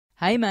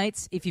Hey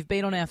mates, if you've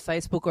been on our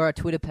Facebook or our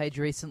Twitter page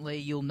recently,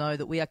 you'll know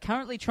that we are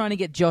currently trying to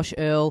get Josh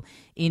Earl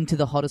into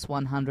the Hottest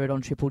 100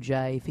 on Triple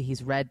J for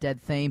his Rad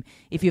Dad theme.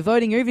 If you're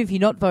voting, or even if you're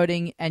not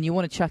voting and you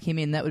want to chuck him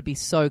in, that would be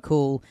so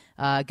cool.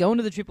 Go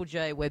onto the Triple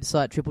J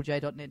website,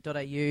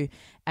 triplej.net.au,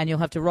 and you'll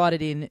have to write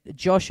it in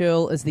Josh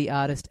Earl as the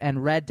artist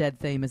and Rad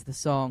Dad theme as the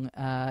song.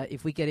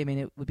 If we get him in,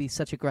 it would be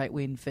such a great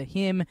win for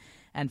him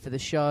and for the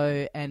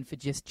show and for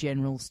just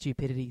general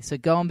stupidity. So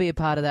go and be a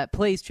part of that,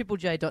 please,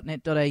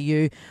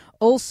 triplej.net.au.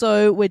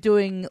 Also, we're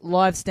doing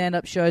live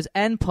stand-up shows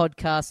and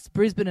podcasts,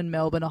 Brisbane and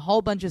Melbourne. A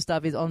whole bunch of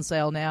stuff is on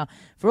sale now.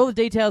 For all the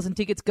details and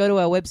tickets, go to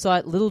our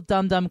website,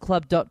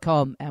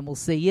 littledumdumclub.com, and we'll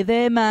see you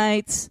there,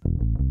 mates.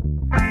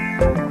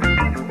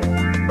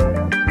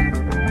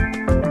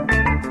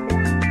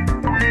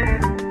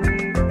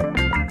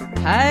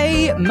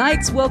 Hey,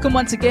 mates, welcome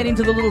once again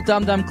into the Little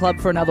Dum Dum Club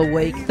for another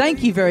week.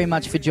 Thank you very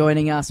much for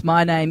joining us.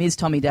 My name is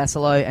Tommy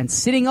Dasilo, and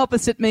sitting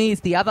opposite me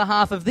is the other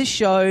half of this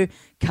show,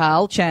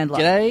 Carl Chandler.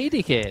 G'day,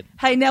 dickhead.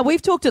 Hey, now,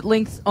 we've talked at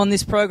length on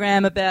this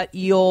program about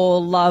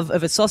your love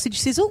of a sausage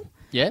sizzle.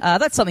 Yeah.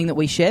 That's something that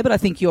we share, but I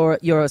think you're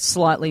a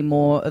slightly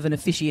more of an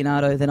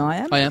aficionado than I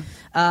am. I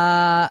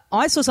am.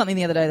 I saw something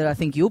the other day that I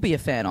think you'll be a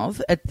fan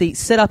of.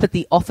 Set up at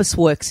the Office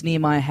Works near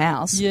my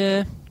house.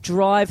 Yeah.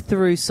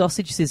 Drive-through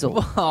sausage sizzle.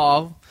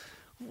 Oh,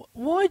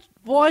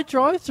 why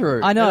drive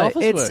through? I know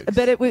Office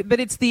Works? but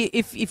it's the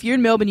if you're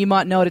in Melbourne, you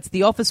might know it. It's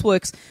the Office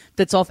Works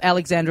that's off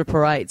Alexandra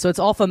Parade. So it's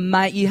off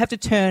you have to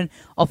turn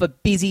off a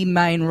busy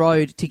main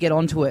road to get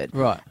onto it.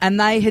 Right. And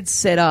they had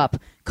set up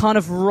kind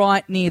of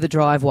right near the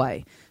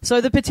driveway.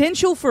 So the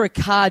potential for a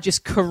car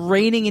just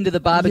careening into the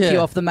barbecue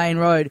off the main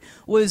road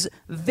was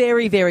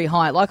very, very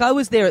high. Like, I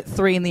was there at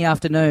 3 p.m.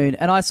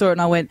 and I saw it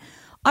and I went,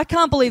 I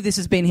can't believe this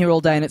has been here all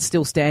day and it's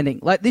still standing.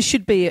 Like, this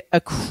should be a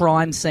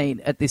crime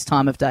scene at this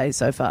time of day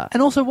so far.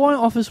 And also, why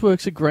are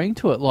Officeworks agreeing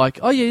to it? Like,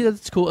 oh yeah,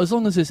 that's cool. As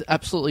long as there's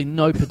absolutely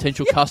no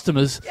potential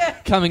customers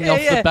coming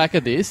off the back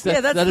of this. That's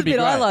the that'd be bit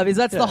great. I love, is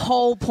that's the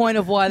whole point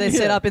of why they're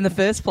set up in the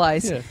first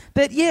place. Yeah.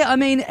 But yeah, I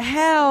mean,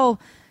 how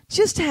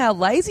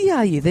lazy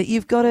are you that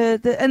you've got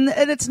and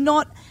it's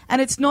not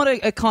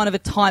a kind of a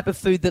type of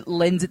food that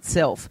lends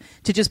itself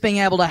to just being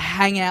able to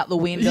hang out the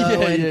window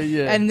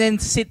and then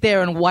sit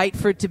there and wait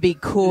for it to be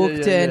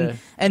cooked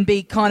and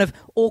be kind of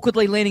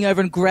awkwardly leaning over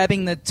and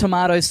grabbing the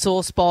tomato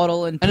sauce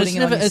bottle and putting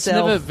it on yourself. It's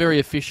never very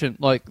efficient,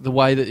 like the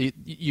way that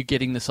you're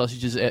getting the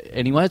sausages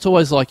anyway. It's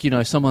always like,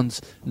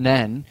 someone's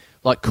nan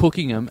like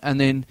cooking them and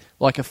then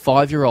like a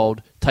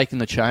 5-year-old taking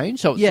the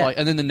change. So it's like,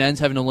 and then the nan's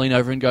having to lean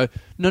over and go,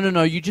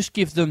 no, you just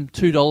give them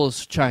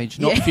 $2 change,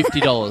 not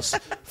 $50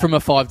 from a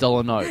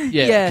 $5 note.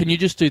 Yeah. Can you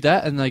just do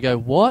that? And they go,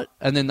 what?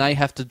 And then they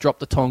have to drop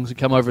the tongs and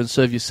come over and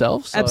serve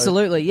yourself. So.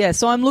 Absolutely, yeah.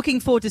 So I'm looking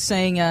forward to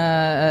seeing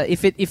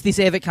if this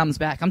ever comes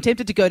back. I'm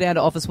tempted to go down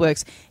to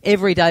Officeworks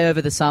every day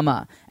over the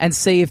summer and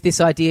see if this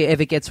idea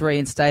ever gets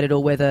reinstated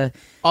or whether...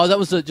 Oh, that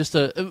was was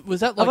that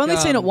like... I've only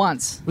seen it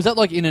once. Was that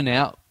like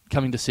In-N-Out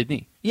coming to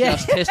Sydney? Yeah.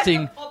 Just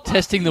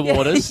testing the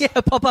waters. Yeah,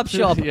 pop-up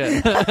shop.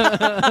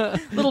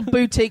 Little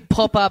boutique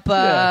pop-up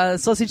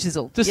sausage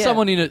sizzle. Just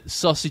someone in at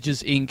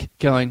Sausages Inc.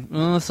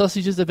 going,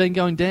 sausages have been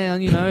going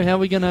down, how are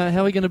we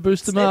gonna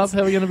boost them up?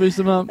 How are we gonna boost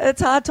them up? It's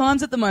hard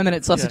times at the moment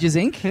at Sausages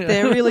Inc.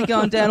 They're really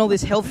going down, all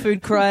this health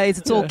food craze.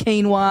 It's all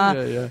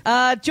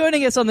quinoa.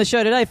 Joining us on the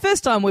show today,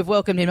 first time we've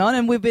welcomed him on,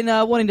 and we've been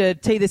wanting to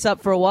tee this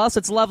up for a while, so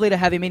it's lovely to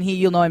have him in here.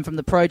 You'll know him from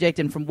The Project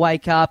and from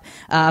Wake Up.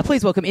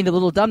 Please welcome into the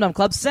Little Dum Dum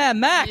Club, Sam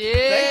Mack.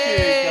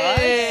 Thank you,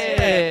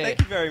 guys.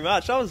 Thank you very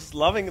much. I was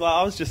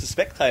I was just a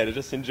spectator,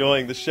 just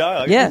enjoying the show.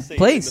 I got to see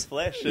please. it in the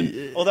flesh.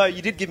 And although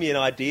you did give me an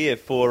idea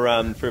for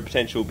a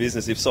potential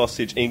business, if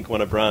Sausage Inc.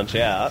 want to branch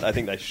out, I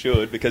think they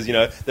should, because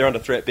they're under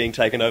threat being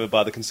taken over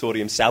by the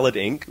consortium Salad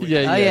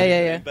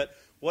Inc. But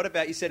what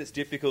about, you said it's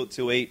difficult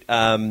to eat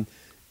a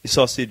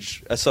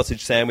sausage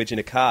sandwich in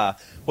a car.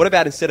 What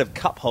about, instead of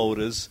cup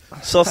holders,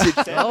 sausage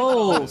sandwich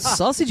holders?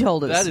 Sausage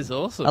holders. That is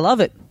awesome. I love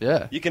it.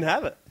 Yeah. You can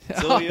have it.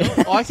 It's all yours.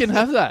 I can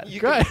have that.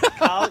 Great.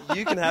 Carl,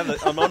 you can have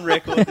it. I'm on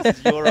record. This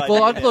is your idea.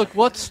 Well, look,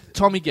 what's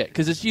Tommy get?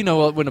 Because it's,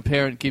 when a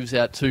parent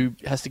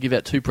has to give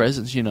out 2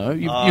 presents,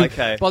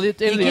 okay. By the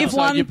end of the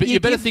episode, you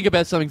better think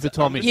about something for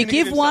Tommy. You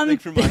give one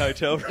from my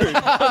hotel room.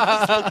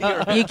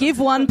 You give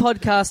one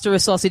podcaster a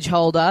sausage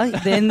holder,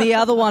 then the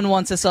other one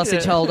wants a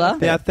sausage holder.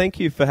 Yeah, thank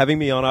you for having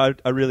me on.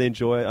 I really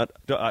enjoy it.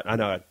 I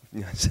know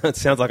it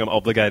sounds like I'm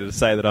obligated to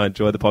say that I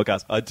enjoy the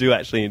podcast. I do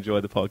actually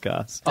enjoy the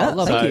podcast.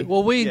 Thank you.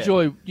 Well, we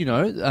enjoy,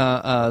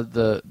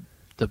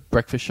 the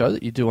breakfast show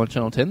that you do on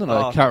Channel 10 that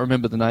I can't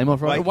remember the name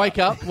of. Right? Wake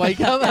up.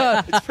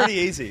 It's pretty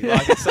easy.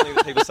 Like, it's something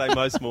that people say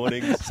most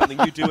mornings, something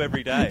you do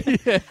every day.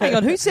 Hang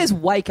on, who says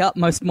wake up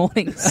most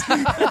mornings?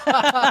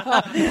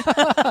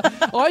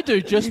 I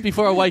do just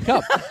before I wake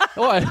up.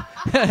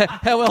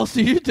 How else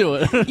do you do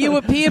it? You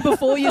appear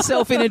before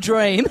yourself in a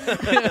dream.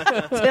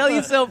 Tell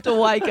yourself to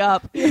wake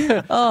up.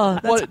 Oh,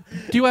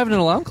 do you have an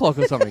alarm clock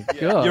or something?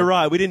 Yeah. You're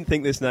right. We didn't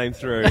think this name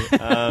through.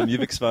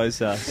 You've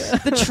exposed us.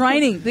 The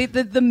training,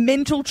 the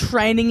mental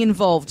training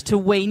involved to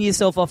wean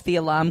yourself off the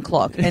alarm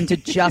clock and to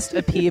just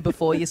appear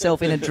before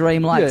yourself in a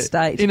dreamlike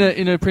state.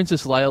 In a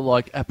Princess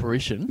Leia-like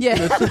apparition.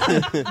 Yeah.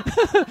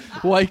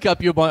 Wake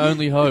up, you're my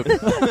only hope.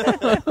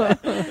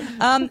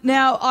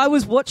 Now, I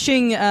was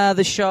watching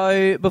the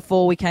show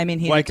before we came in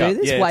here Wake to Up. do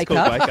this. Yeah, Wake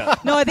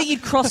Up. No, I think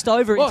you'd crossed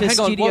over into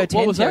Studio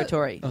 10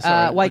 territory.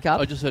 Wake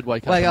Up. I just heard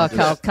Wake Up. Wake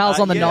Up. Carl's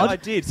on the nod. I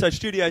did. So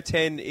Studio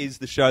 10 is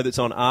the show that's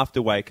on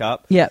after Wake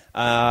Up. Yeah.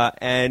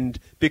 And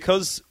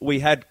because we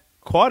had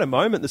quite a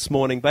moment this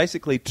morning,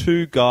 basically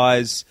two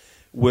guys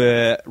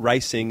were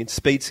racing and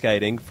speed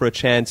skating for a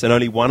chance, and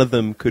only one of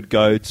them could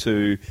go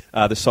to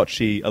the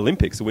Sochi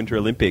Olympics, the Winter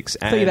Olympics.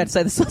 I thought you were about to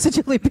say the Sausage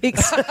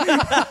Olympics.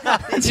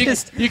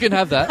 You can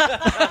have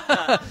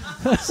that.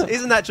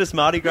 Isn't that just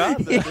Mardi Gras,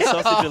 the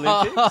Sausage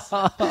Olympics?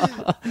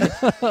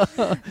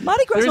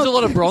 Mardi Gras. There is a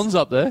lot of bronze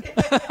up there.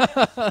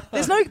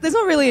 There's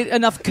not really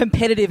enough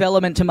competitive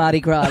element to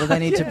Mardi Gras that they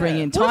need to bring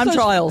in. Time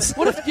trials.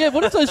 What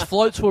if those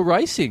floats were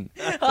racing?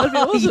 That'd be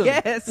awesome.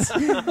 Yes,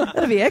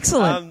 that'd be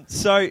excellent.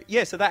 So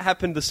that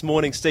happened this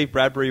morning. Steve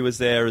Bradbury was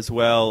there as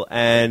well,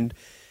 and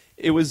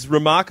it was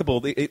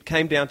remarkable. It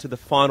came down to the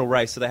final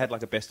race, so they had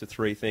like a best of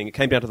three thing. It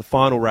came down to the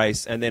final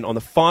race, and then on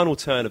the final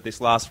turn of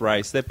this last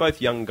race, they're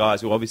both young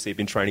guys who obviously have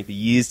been training for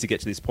years to get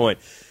to this point.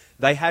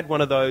 They had one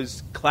of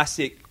those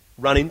classic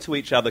run into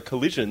each other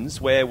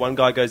collisions where one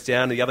guy goes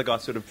down and the other guy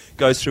sort of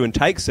goes through and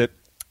takes it.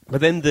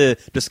 But then the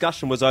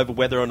discussion was over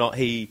whether or not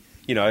he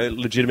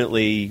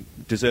legitimately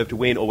deserved to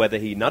win or whether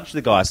he nudged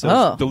the guy. So it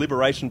was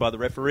deliberation by the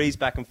referees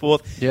back and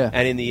forth. Yeah.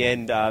 And in the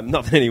end,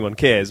 not that anyone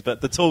cares,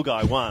 but the tall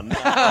guy won.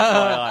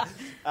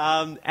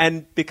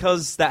 And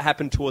because that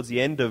happened towards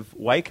the end of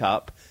Wake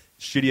Up,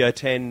 Studio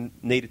 10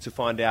 needed to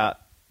find out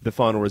the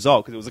final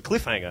result because it was a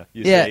cliffhanger,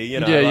 you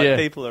see.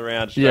 People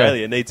around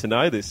Australia need to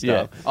know this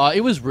stuff. Yeah.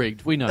 It was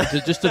rigged, we know,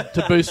 just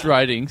to boost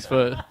ratings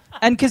for...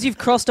 And because you've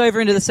crossed over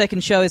into the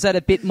second show, is that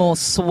a bit more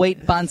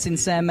sweet bunts in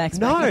Sam Max?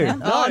 No,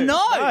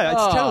 no,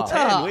 it's Channel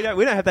 10.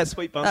 We don't have that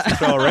sweet bunts to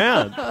throw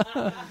around.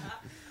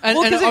 And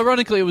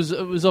ironically, it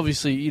was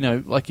obviously,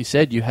 like you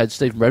said, you had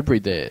Stephen Bradbury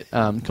there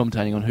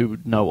commentating on who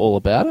would know all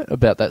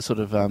about that sort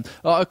of...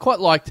 I quite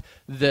liked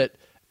that.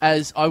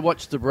 As I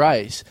watched the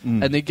race,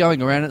 and they're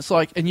going around, it's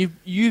like, and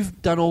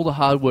you've done all the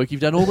hard work,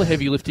 you've done all the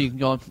heavy lifting, and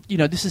gone,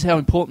 this is how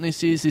important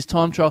this is, this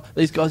time trial,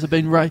 these guys have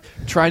been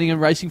training and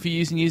racing for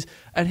years and years,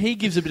 and he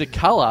gives a bit of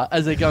colour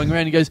as they're going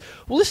around, he goes,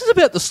 well, this is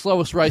about the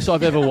slowest race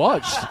I've ever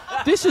watched.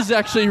 This is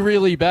actually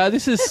really bad.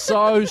 This is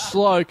so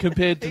slow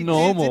compared to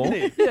normal.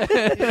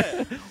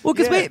 Well,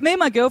 because me and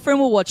my girlfriend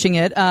were watching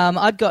it,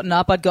 I'd gotten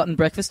up, I'd gotten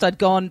breakfast, I'd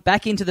gone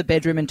back into the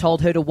bedroom and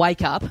told her to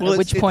wake up, at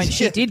which point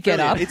she did get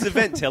up. It's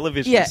event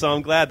television, so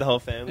I'm glad the whole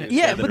family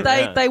was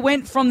but they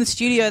went from the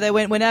studio,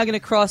 we're now going to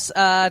cross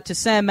to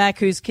Sam Mack,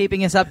 who's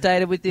keeping us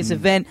updated with this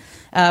event.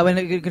 We're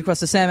going to cross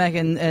to Sam Mack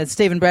and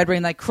Stephen Bradbury,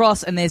 and they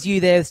cross, and there's you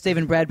there,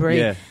 Stephen Bradbury.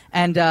 Yeah.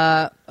 And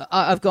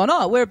I've gone,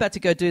 we're about to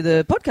go do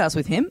the podcast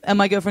with him. And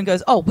my girlfriend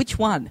goes, which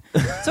one?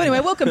 So anyway,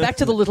 welcome back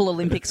to the Little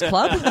Olympics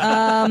Club.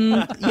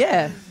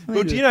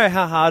 Well, do you know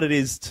how hard it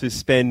is to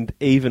spend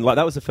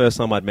that was the first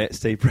time I'd met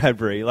Steve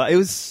Bradbury. Like, it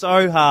was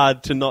so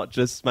hard to not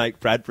just make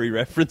Bradbury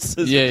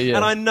references. Yeah.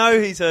 And I know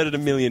he's heard it a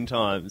million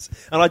times.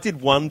 And I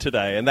did one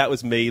today, and that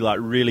was me,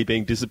 really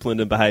being disciplined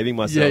and behaving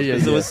myself.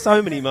 Because there were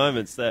so many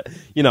moments that,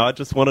 I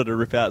just wanted to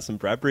rip out some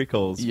Bradbury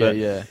calls.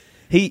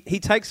 He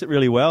takes it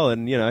really well,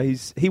 and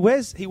he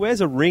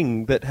wears a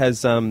ring that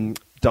has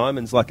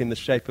diamonds like in the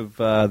shape of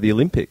the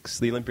Olympics,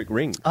 the Olympic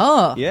ring.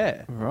 Oh,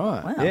 yeah,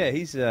 right. Wow. Yeah,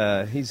 he's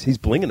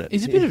blinging it.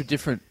 He's a bit of a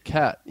different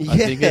cat, I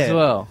think, as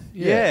well.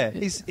 Yeah,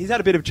 he's had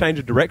a bit of change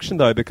of direction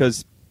though,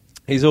 because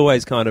he's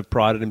always kind of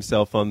prided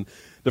himself on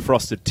the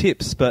frosted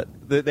tips, but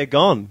they're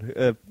gone.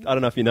 I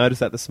don't know if you noticed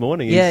that this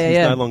morning. He's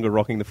no longer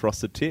rocking the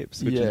frosted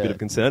tips, which is a bit of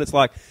concern. It's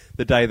like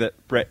the day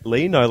that Brett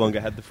Lee no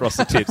longer had the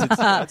frosted tips.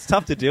 It's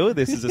tough to deal with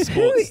this as a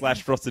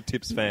sports/frosted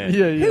tips fan.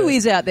 Who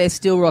is out there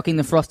still rocking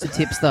the frosted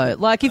tips, though?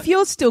 Like, if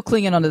you're still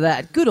clinging onto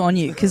that, good on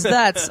you, because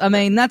that's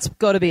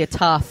got to be a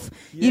tough...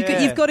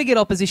 You've got to get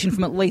opposition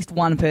from at least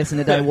one person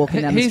a day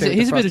walking down the street.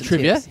 Here's a bit of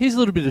trivia. Here's a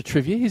little bit of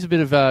trivia. Here's a bit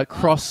of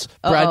cross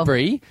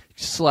Bradbury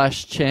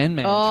 /Chan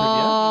Man trivia. Here we go.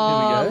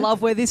 I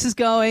love where this is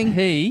going.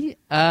 He,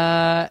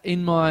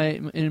 in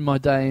my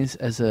days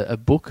as a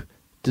book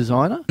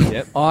designer,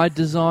 I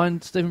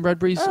designed Stephen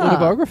Bradbury's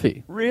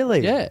autobiography.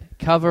 Really? Yeah.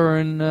 Cover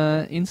and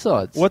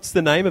insides. What's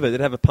the name of it? Did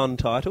it have a pun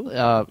title?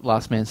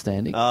 Last Man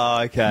Standing.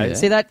 Oh, okay. Yeah.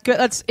 See,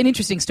 that's an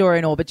interesting story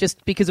and all, but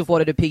just because of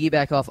what it to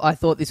piggyback off, I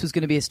thought this was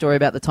going to be a story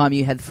about the time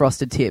you had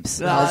frosted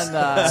tips.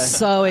 I was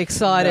so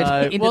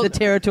excited into the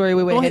territory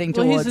we were heading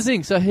towards. Well, here's the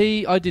thing. So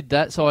I did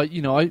that. So I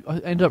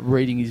ended up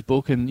reading his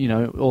book and,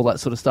 all that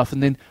sort of stuff.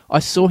 And then I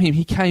saw him.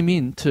 He came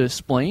in to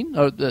Spleen.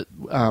 I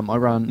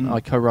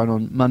co-run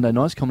on Monday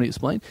nights, Comedy at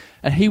Spleen. Adelaide.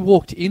 And he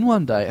walked in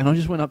one day, and I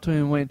just went up to him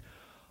and went,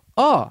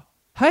 "Oh,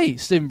 hey,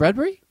 Stephen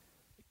Bradbury,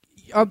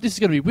 this is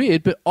going to be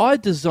weird, but I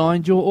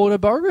designed your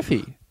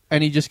autobiography."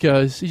 And he just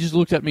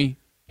looked at me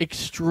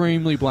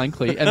extremely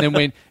blankly, and then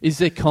went, "Is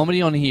there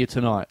comedy on here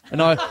tonight?"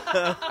 And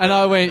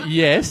I went,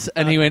 "Yes,"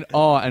 and he went,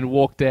 "Oh," and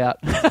walked out.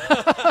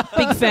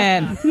 Big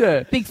fan.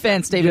 Yeah. Big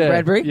fan, Stephen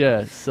Bradbury.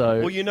 Yeah,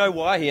 so... Well, you know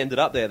why he ended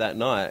up there that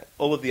night.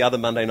 All of the other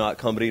Monday night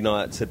comedy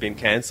nights had been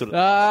cancelled.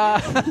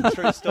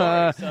 True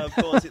story. So, of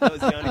course, that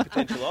was the only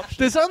potential option.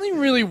 There's only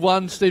really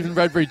one Stephen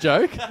Bradbury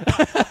joke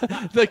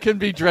that can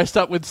be dressed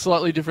up with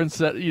slightly different,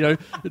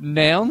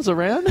 nouns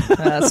around.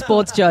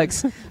 Sports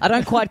jokes. I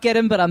don't quite get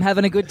them, but I'm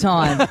having a good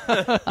time.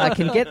 I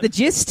can get the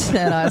gist,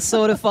 and I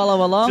sort of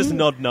follow along. Just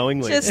nod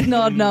knowingly.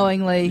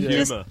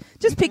 Humour.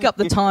 Just pick up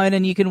the tone,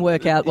 and you can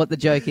work out what the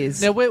joke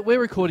is. Now, we're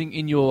recording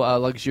in your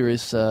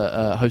luxurious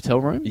hotel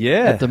room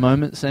at the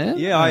moment, Sam.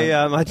 Yeah,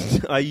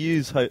 I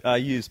use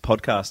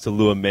podcasts to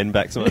lure men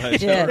back to my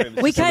hotel room.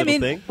 We came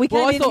in.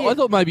 I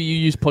thought maybe you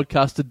used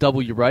podcasts to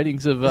double your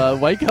ratings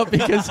of Wake Up,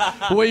 because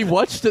we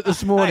watched it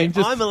this morning.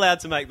 Hey, I'm allowed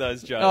to make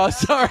those jokes. Oh,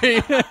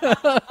 sorry.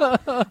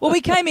 Well,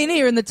 we came in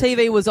here and the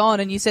TV was on,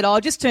 and you said, "Oh,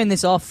 just turn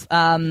this off,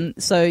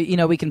 so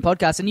we can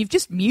podcast," and you've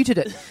just muted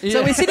it. Yeah.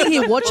 So we're sitting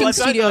here watching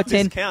Studio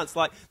 10. Counts.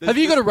 Have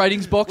you got a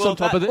ratings box on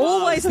top of this?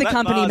 Always the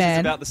company man.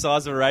 It's about the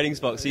size of a ratings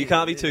box, so you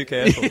can't be too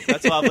careful.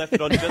 That's why I've left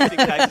it on, just in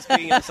case it's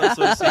picking up some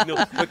sort of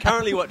signal. We're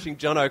currently watching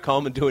John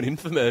O'Coleman do an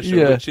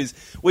infomercial, which is,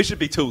 we should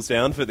be tools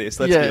down for this,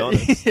 let's be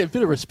honest. A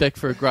bit of respect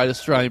for a great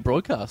Australian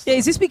broadcast. Yeah,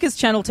 is this because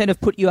Channel 10 have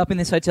put you up in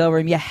this hotel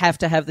room? You have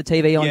to have the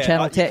TV on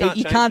Channel 10.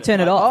 You can't turn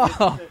it off.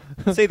 Oh.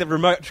 See the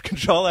remote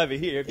control over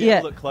here. If you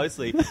look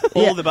closely,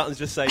 all the buttons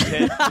just say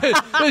 10.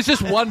 There's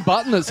just one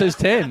button that says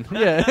 10.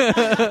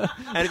 Yeah.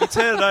 And if you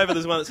turn it over,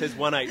 there's one that says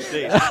 1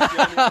 HD. That's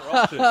the only other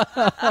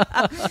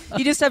option.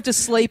 You just have to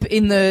sleep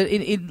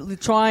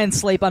try and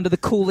sleep under the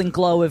cooling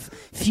glow of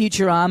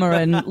Futurama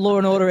and Law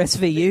and Order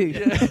SVU.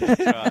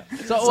 Yeah, right.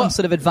 Some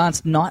sort of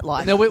advanced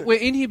nightlife. Now, we're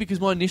in here because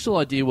my initial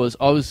idea was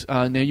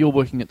now you're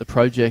working at the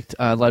project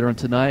later on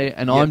today,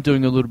 and I'm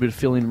doing a little bit of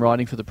fill-in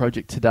writing for the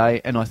project today,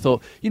 and I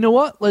thought, you know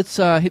what, let's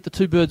hit the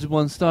two birds with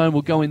one stone.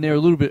 We'll go in there a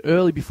little bit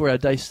early before our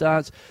day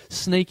starts,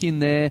 sneak in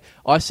there.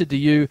 I said to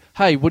you,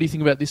 "Hey, what do you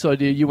think about this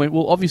idea?" You went,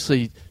 "Well,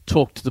 obviously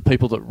talk to the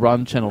people that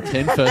run Channel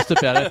 10 first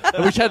about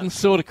it," which hadn't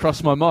sort of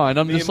crossed my mind.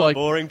 I'm just like...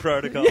 boring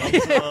protocol.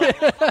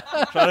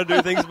 Trying to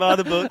do things by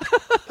the book.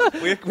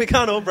 We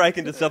can't all break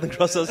into Southern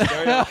Cross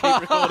Australia and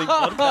keep recording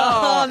podcasts.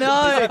 Oh,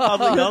 no.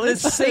 Public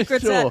knowledge. The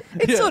secret's out.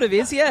 It sort of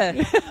is,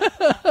 yeah.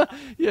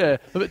 Yeah.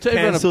 But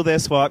cancel their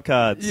swipe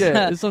cards.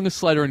 Yeah, as long as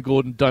Slater and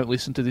Gordon don't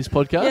listen to this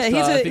podcast.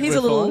 Yeah, here's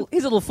a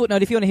little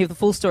footnote. If you want to hear the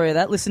full story of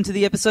that, listen to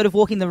the episode of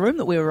Walking the Room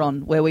that we were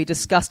on, where we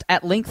discussed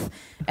at length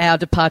our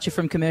departure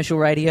from commercial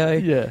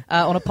radio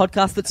on a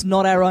podcast that's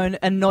not our own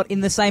and not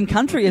in the same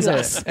country as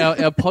us.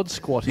 Our pod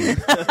squatting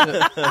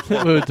that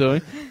we were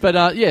doing.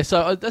 But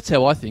so that's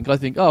how I think. I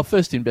think,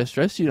 first in, best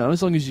dressed.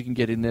 As long as you can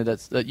get in there,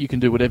 that you can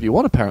do whatever you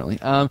want, apparently.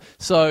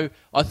 So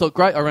I thought,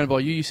 great, I ran by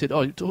you. You said,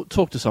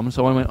 talk to someone.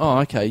 So I went,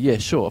 okay, yeah,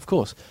 sure, of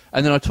course.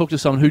 And then I talked to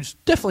someone who's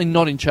definitely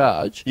not in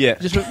charge. Yeah.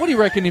 Just went, "What do you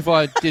reckon if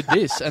I did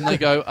this?" And they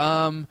go,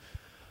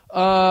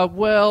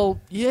 well,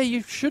 yeah,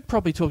 you should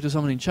probably talk to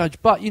someone in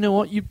charge, but you know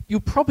what? You'll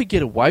probably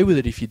get away with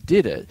it if you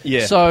did it.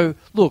 Yeah. So,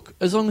 look,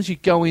 as long as you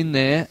go in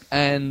there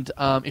and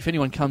if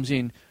anyone comes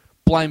in,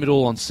 blame it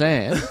all on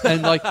Sam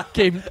and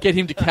get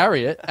him to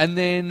carry it, and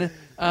then...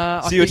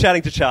 so you were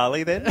chatting to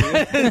Charlie then?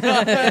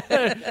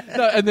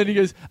 No, and then he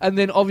goes, and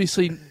then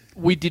obviously...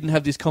 we didn't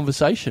have this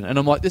conversation, and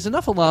I'm like, there's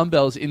enough alarm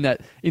bells in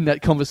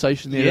that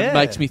conversation there that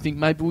makes me think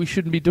maybe we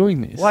shouldn't be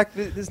doing this.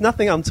 There's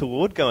nothing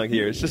untoward going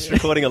here. It's just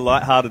recording a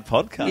light-hearted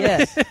podcast.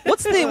 Yeah.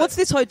 What's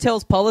this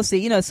hotel's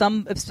policy?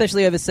 Some,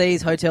 especially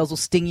overseas, hotels will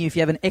sting you if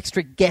you have an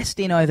extra guest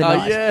in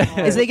overnight.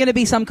 Is there going to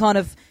be some kind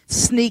of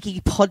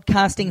sneaky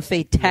podcasting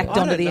fee tacked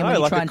onto the end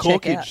when you try and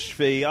check out?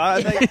 Fee.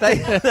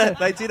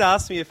 They did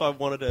ask me if I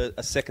wanted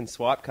a second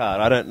swipe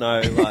card. I don't know.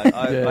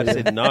 I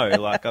said no.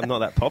 I'm not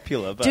that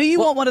popular. But do you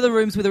want one of the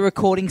rooms with a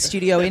recording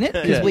studio in it?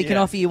 Because we can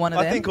offer you one of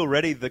them. I think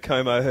already the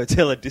Como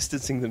Hotel are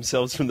distancing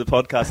themselves from the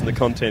podcast and the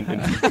content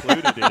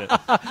included in it,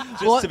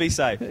 just to be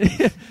safe.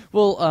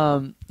 Well,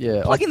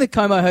 Plugging the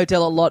Como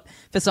Hotel a lot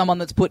for someone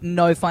that's put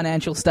no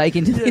financial stake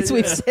into this.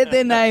 We've said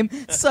their name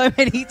so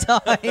many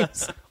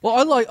times. Well,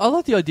 I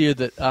like the idea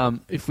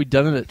that if we'd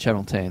done it at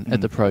Channel 10 at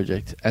the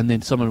project, and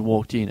then someone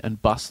walked in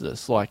and busted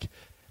us,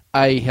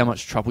 A, how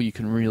much trouble you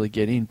can really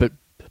get in, but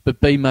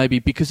B, maybe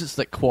because it's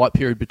that quiet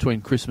period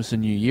between Christmas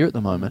and New Year at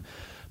the moment,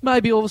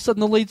 maybe all of a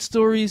sudden the lead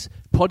story is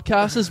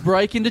podcasters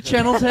break into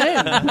Channel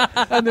 10.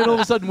 And then all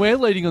of a sudden we're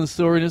leading on the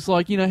story, and it's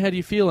like, how do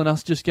you feel? And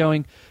us just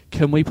going,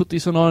 can we put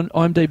this on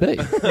IMDb?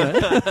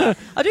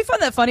 I do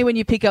find that funny when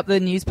you pick up the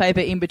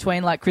newspaper in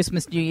between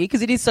Christmas, New Year,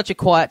 because it is such a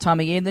quiet time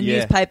of year, and the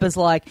newspaper's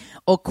a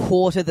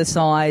quarter the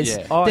size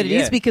that it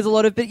is, because a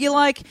lot of... But you're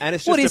like, and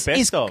it's just the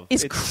best of.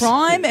 Is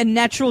crime and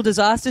natural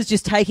disasters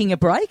just taking a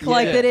break?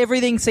 That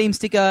everything seems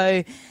to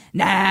go...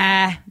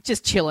 Nah,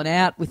 just chilling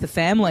out with the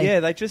family. Yeah,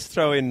 they just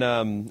throw in,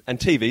 and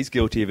TV's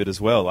guilty of it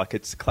as well. Like,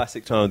 it's a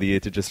classic time of the year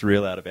to just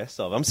reel out a best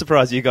of. I'm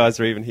surprised you guys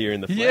are even here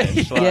in the flesh.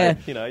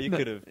 You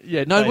could have.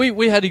 Yeah, no,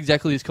 we had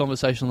exactly this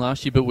conversation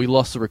last year, but we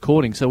lost the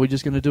recording, so we're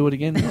just going to do it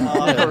again.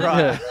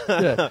 Right.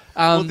 Yeah.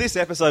 Well, this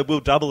episode will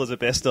double as a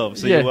best of,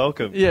 so you're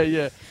welcome.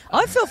 Yeah.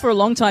 I felt for a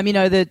long time,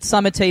 that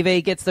summer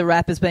TV gets the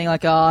rap as being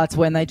like, it's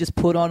when they just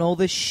put on all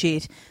the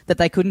shit that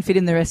they couldn't fit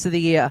in the rest of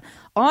the year.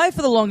 For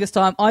the longest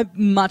time, I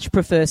much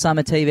prefer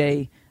summer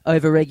TV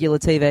over regular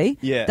TV.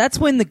 Yeah. That's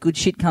when the good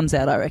shit comes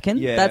out, I reckon.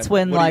 Yeah. That's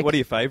when, what are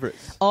your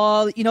favourites?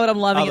 Oh, you know what I'm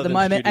loving at the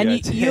moment?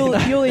 And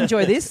you'll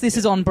enjoy this. This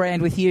is on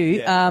brand with you.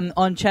 Yeah.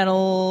 On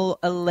Channel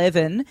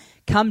 11,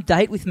 Come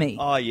Date With Me.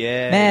 Oh,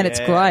 yeah. Man, it's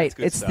great.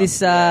 It's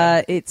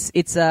stuff. This.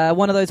 It's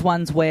one of those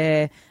ones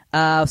where,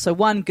 so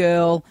one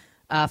girl,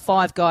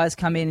 5 guys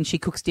come in and she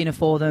cooks dinner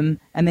for them,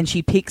 and then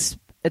she picks,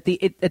 at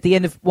the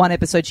end of one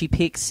episode, she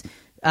picks...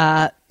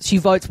 she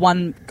votes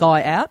one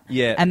guy out,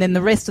 and then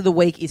the rest of the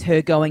week is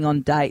her going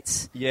on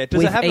dates. Yeah,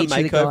 does it have a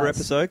makeover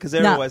episode? Because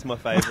they're always my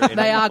favourite.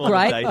 They are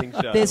great. Dating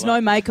show. There's no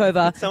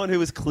makeover. It's someone who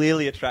was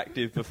clearly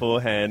attractive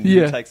beforehand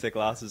who takes their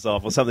glasses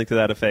off or something to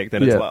that effect,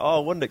 and it's like,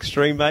 oh, what an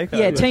extreme makeover.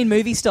 Yeah, teen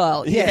movie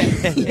style. Yeah.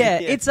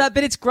 It's but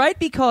it's great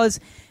because.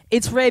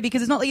 It's rare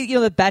because it's not like,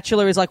 The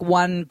Bachelor is like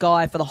one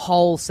guy for the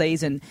whole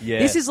season. Yeah.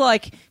 This is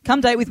like,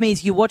 Come Date With Me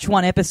is you watch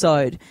one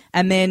episode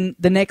and then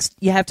the next,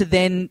 you have to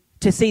then,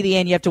 to see the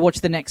end, you have to watch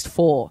the next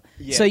 4.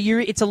 Yeah. So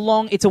it's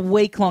a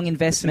week-long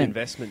investment. It's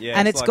an investment, yeah.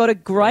 And it's got a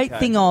great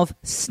thing of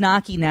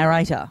snarky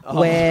narrator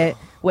where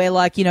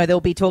they'll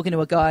be talking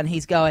to a guy and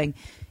he's going...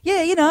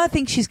 Yeah, I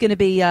think she's going to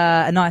be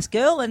a nice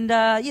girl and,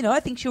 I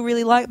think she'll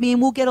really like me and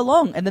we'll get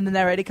along. And then the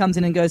narrator comes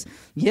in and goes,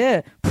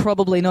 yeah,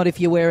 probably not if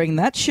you're wearing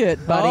that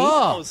shirt, buddy.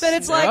 Oh, but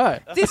it's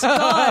like, this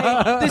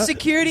guy, the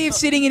security of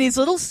sitting in his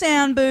little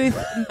sound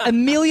booth a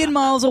million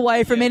miles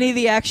away from any of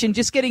the action,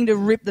 just getting to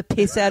rip the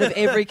piss out of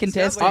every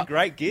contestant. Sounds like a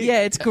great gig.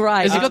 Yeah, it's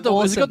great. Has it got the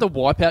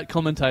Wipeout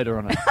commentator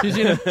on it?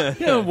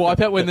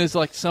 Wipeout when there's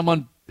like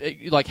someone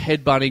like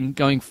headbutting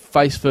going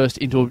face first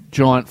into a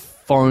giant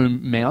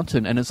foam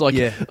mountain, and it's like,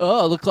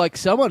 look like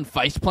someone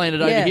face planted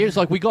over here. It's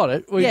like, we got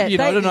it. I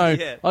don't know.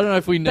 I don't know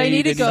if we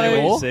need to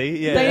any more.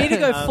 They need to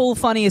go full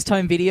funniest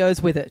home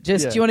videos with it.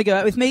 Just, do you want to go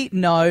out with me?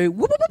 No. You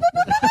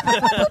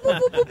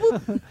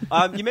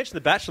mentioned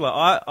The Bachelor.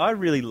 I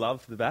really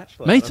love The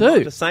Bachelor. Me too.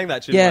 I'm just saying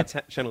that to my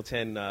Channel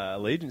 10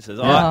 allegiances.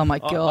 Oh my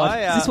God!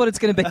 Is this what it's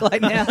going to be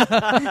like now?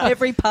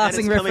 Every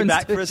passing and it's reference. Coming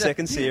back for a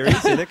second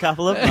series in a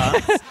couple of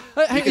months.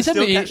 You can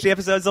still catch the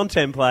episodes on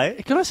 10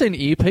 Play. Can I see an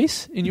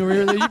earpiece in your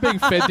ear? Are you being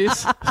fed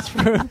this?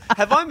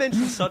 Have I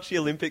mentioned Sochi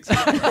Olympics? I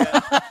don't think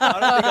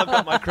I've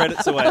got my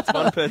credits away. It's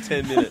 1 per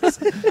 10 minutes.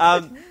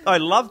 I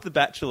loved The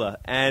Bachelor,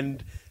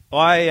 and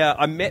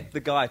I met the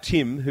guy,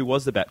 Tim, who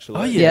was The Bachelor.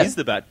 Oh, yeah. He's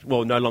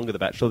no longer The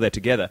Bachelor. They're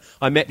together.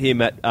 I met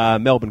him at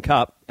Melbourne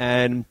Cup,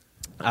 and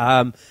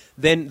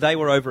then they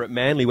were over at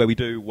Manly where we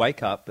do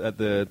Wake Up at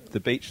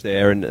the beach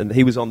there, and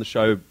he was on the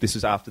show. This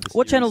was after the series.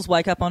 What channel's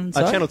Wake Up on?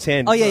 Channel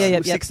 10. Oh, yeah.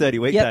 6:30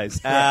 weekdays.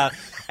 Yep.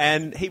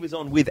 And he was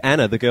on with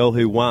Anna, the girl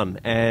who won,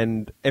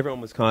 and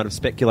everyone was kind of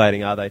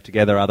speculating, are they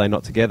together, are they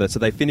not together? So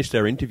they finished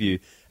their interview,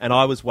 and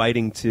I was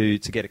waiting to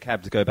get a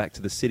cab to go back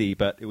to the city,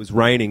 but it was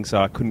raining,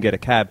 so I couldn't get a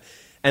cab.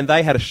 And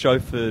they had a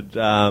chauffeured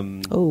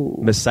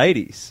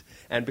Mercedes.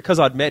 And because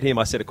I'd met him,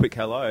 I said a quick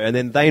hello, and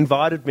then they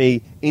invited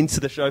me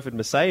into the chauffeured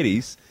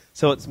Mercedes.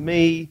 So it's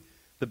me,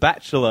 the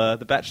Bachelor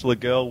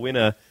girl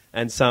winner,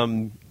 and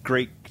some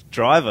Greek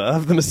driver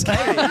of the Mercedes,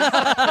 who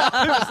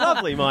was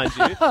lovely, mind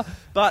you.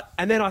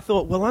 And then I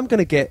thought, well, I'm going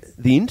to get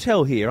the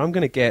intel here. I'm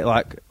going to get,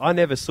 I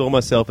never saw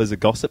myself as a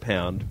gossip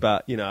hound,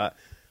 but,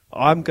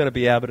 I'm going to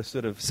be able to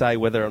sort of say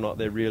whether or not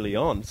they're really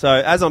on. So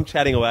as I'm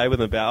chatting away with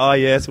them about, oh,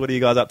 yes, what are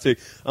you guys up to?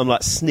 I'm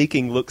like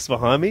sneaking looks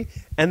behind me,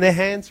 and their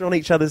hands are on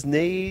each other's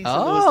knees. And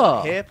there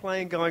was hair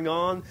playing going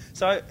on.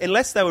 So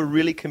unless they were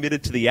really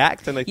committed to the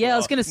act and they thought, I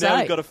was going to say, now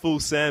we've got a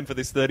full Sam for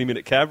this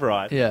 30-minute cab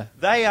ride,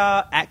 they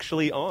are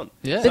actually on.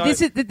 Yeah.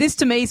 But this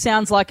to me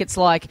sounds like it's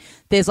like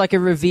there's like a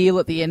reveal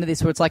at the end of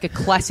this where it's like a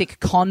classic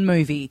con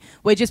movie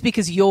where just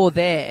because you're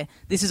there,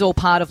 this is all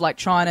part of like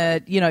trying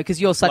to, because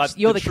you're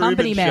the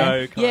company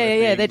man.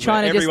 Yeah, they're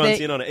trying to everyone's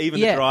in on it. Even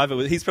the driver,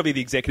 he's probably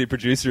the executive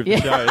producer of the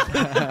show.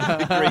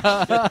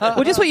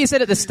 Well, just what you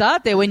said at the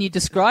start there when you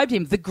described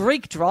him, the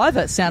Greek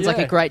driver sounds like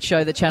a great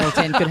show that Channel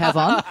 10 could have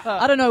on.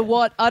 I don't know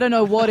what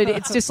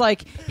it's just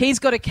like he's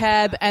got a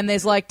cab and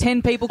there's like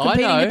 10 people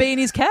competing to be in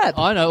his cab.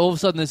 I know. All of a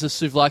sudden there's a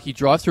souvlaki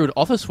drive-through at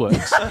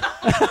Officeworks.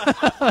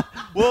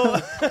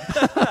 Well,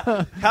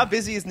 how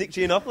busy is Nick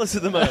Giannopoulos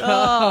at the moment?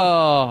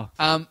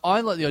 I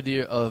like the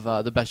idea of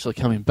The Bachelor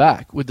coming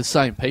back with the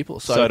same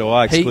people. So do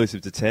I, exclusive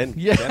to 10.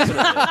 Yeah.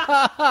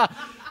 Definitely.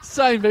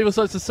 Same people,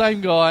 so it's the same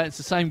guy, it's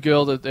the same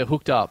girl that they're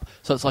hooked up.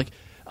 So it's like,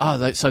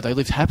 so they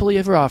lived happily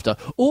ever after.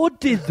 Or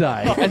did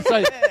they? And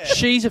so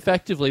she's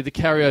effectively the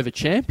carryover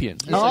champion.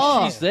 And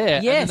so she's there,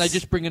 and then they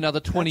just bring another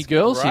 20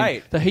 girls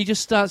in that he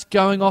just starts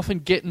going off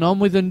and getting on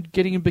with and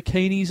getting in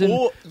bikinis and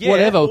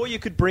whatever. Or you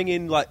could bring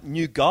in, like,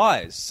 new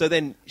guys. So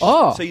then...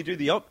 so you do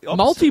the opposite.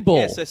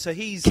 Multi-ball. Yeah, so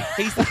he's the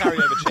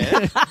carryover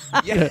champ.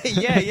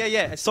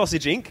 Yeah.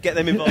 Sausage Inc. Get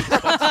them involved in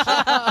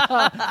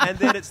sponsorship. And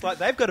then it's like,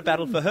 they've got a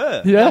battle for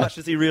her. Yeah. How much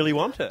does he really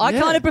want her? I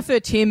kind of prefer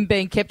Tim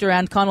being kept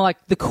around kind of like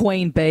the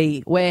Queen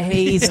Bee, where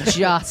he's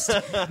just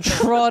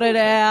trotted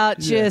out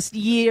just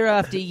year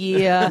after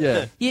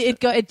year.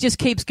 It just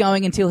keeps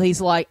going until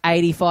he's like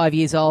 85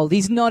 years old.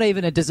 He's not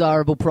even a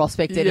desirable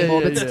prospect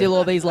anymore, but still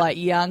all these like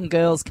young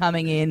girls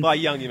coming in. By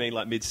young, you mean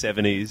like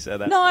mid-70s?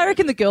 No, I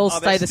reckon the girls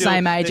stay the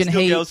same age. And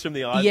he girls from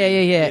the Ivy.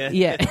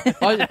 Yeah.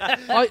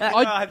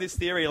 I have this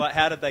theory, like,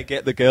 how did they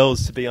get the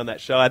girls to be on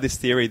that show? I had this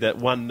theory that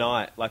one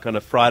night, like on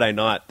a Friday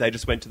night, they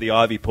just went to the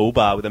Ivy pool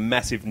bar with a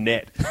massive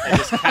net and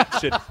just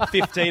captured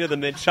 15 of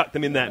them, then chucked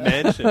them in that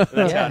mansion. And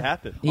that's how it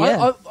happened.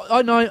 Yeah.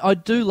 I know. I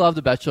do love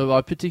The Bachelor.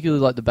 I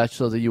particularly like The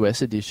Bachelor, the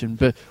US edition.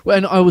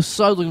 And I was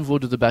so looking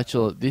forward to The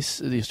Bachelor, the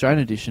Australian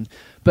edition.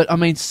 But, I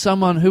mean,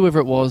 whoever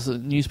it was, the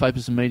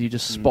newspapers and media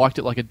just spiked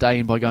it like a day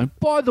in by going,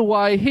 by the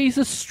way, he's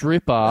a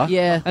stripper.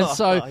 Yeah. And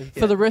so,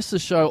 for the rest of the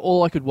show,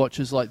 all I could watch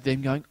is, like,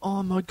 them going,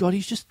 oh, my God,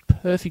 he's just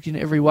perfect in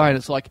every way. And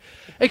it's like,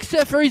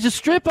 except for he's a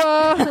stripper.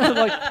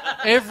 Like,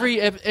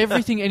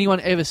 everything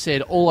anyone ever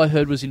said, all I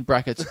heard was in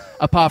brackets,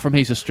 apart from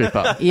he's a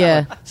stripper.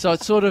 Yeah. So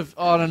it's sort of,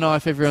 I don't know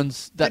if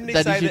everyone's... Didn't he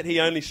say that he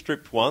only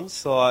stripped once?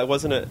 So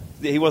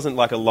he wasn't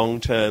like a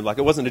long-term, like,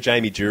 it wasn't a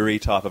Jamie Jury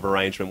type of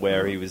arrangement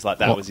where he was like,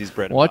 that was his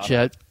bread and butter. Watch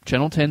out.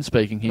 Channel 10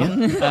 speaking here.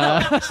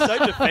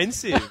 So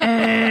defensive.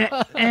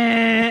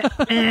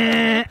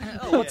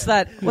 What's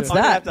that? I'm going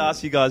to have to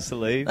ask you guys to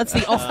leave. That's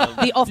the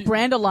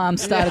off-brand alarm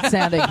started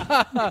sounding.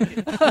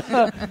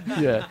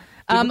 Yeah.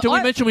 Did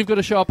we mention we've got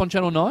to show up on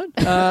Channel 9?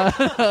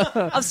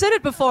 I've said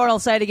it before, I'll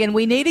say it again.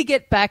 We need to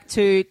get back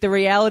to the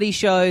reality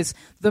shows,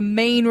 the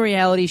mean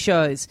reality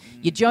shows.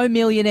 Your Joe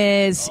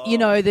Millionaires,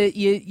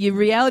 your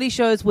reality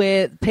shows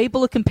where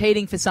people are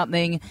competing for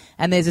something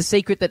and there's a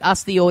secret that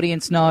us, the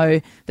audience, know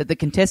that the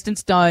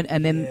contestants don't,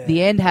 and then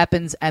the end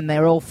happens and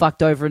they're all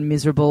fucked over and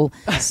miserable.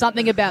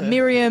 Something about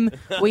Miriam,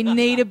 we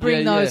need to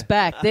bring those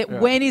back.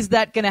 When is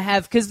that going to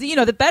have... Because,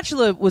 The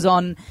Bachelor was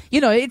on...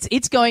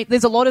 it's going...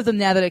 There's a lot of them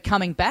now that are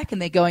coming back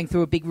and they're going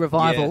through a big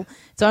revival. Yeah.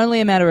 It's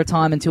only a matter of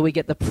time until we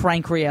get the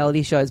prank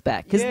reality shows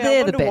back, because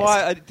they're the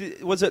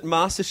best. Was it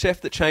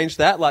MasterChef that changed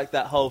that? Like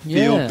that whole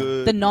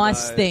feel-good... The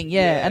nice thing,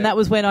 and that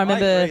was when I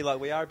remember... I agree, like,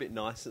 we are a bit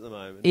nice at the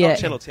moment. Not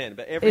Channel 10,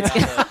 but every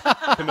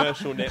other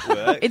commercial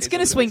network... It's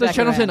going to swing back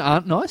Channel around. 10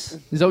 aren't nice?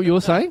 Is that what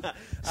you're saying?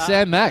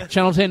 Sam Mack,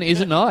 Channel 10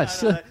 isn't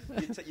nice.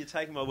 You're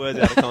taking my words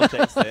out of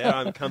context there.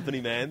 I'm a company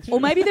man.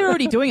 Or maybe they're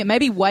already doing it.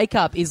 Maybe Wake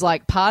Up is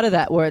like part of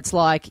that, where it's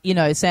like,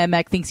 Sam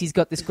Mack thinks he's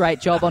got this great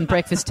job on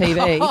breakfast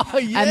TV,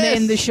 and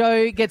then the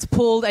show gets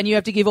pulled and you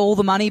have to give all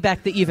the money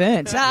back that you've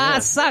earned.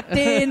 Sucked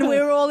in. We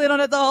were all in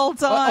on it the whole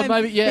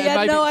time. He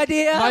had no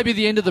idea. Maybe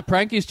the end of the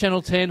prank is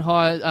Channel 10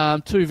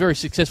 hired two very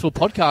successful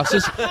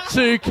podcasters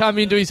to come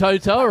into his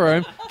hotel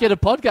room, get a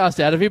podcast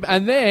out of him,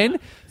 and then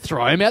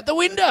throw him out the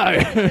window.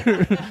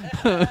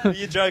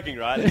 You're joking,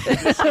 right?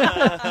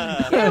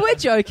 Yeah, we're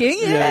joking.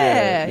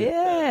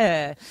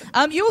 Yeah.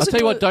 You also I'll tell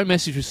you what, don't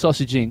message with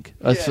Sausage Inc.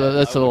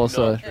 That's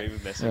also.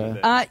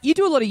 You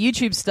do a lot of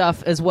YouTube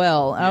stuff as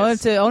well.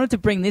 Yes. I wanted to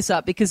bring this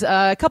up because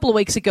a couple of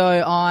weeks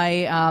ago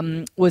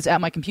I was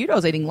at my computer. I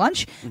was eating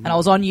lunch and I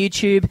was on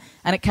YouTube,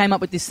 and it came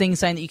up with this thing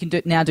saying that you can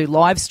now do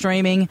live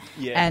streaming.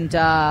 Yeah. And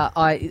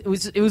it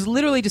was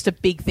literally just a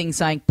big thing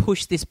saying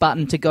push this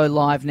button to go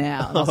live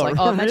now. And I was like,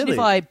 imagine if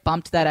I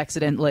bumped that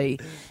accidentally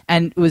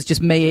and it was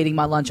just me eating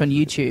my lunch on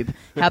YouTube.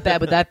 How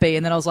bad would that be?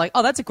 And then I was like,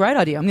 that's a great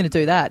idea. I'm going to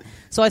do that.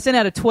 So I sent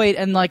out a tweet,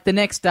 and like the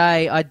next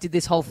day I did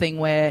this whole thing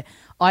where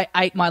I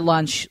ate my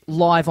lunch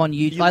live on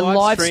YouTube. I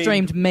live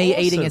streamed me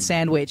eating a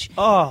sandwich.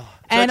 Oh.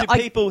 So do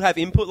people have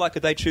input? Like,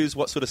 could they choose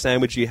what sort of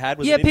sandwich you had?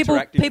 Was it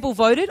interactive? People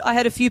voted. I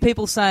had a few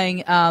people saying,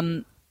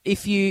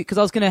 because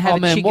I was going to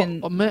have a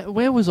chicken.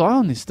 Where was I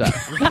on this day?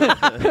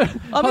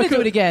 I'm going to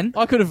do it again.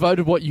 I could have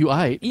voted what you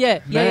ate.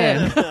 Yeah.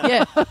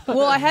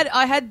 Well,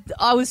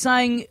 I was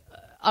saying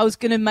I was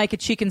going to make a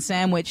chicken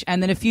sandwich,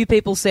 and then a few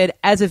people said,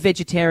 as a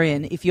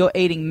vegetarian, if you're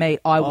eating meat,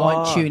 I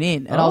won't tune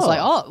in. And I was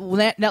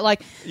like, now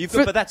like...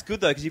 but that's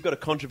good, though, because you've got a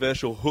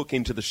controversial hook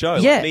into the show.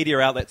 Yeah. Like, media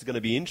outlets are going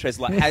to be interested.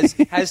 Like,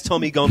 has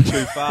Tommy gone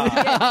too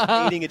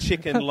far eating a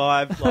chicken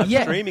live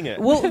streaming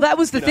it? Well, that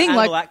was the thing.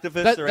 Animal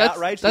activists are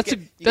outraged. That's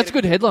a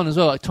good headline as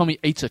well. Like, Tommy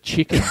eats a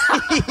chicken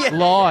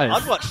live.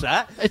 I'd watch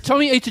that.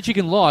 Tommy eats a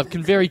chicken live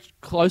can very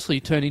closely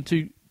turn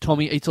into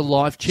Tommy Eats a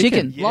Live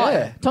Chicken.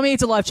 Live. Tommy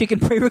Eats a Live Chicken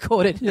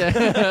pre-recorded.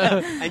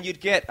 Yeah. And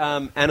you'd get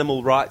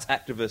animal rights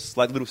activists,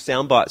 like little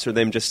sound bites from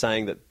them just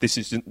saying that this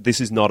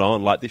is not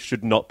on, like this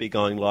should not be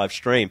going live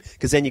stream,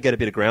 because then you get a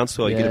bit of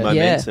groundswell, you get a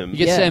momentum. You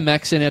get Sam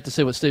Max sent out to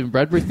see what Stephen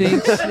Bradbury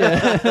thinks.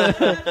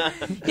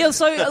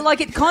 So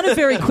like it kind of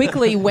very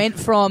quickly went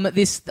from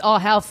this,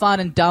 how fun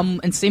and dumb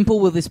and simple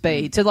will this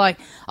be, to like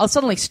I was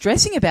suddenly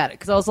stressing about it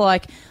because I was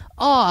like,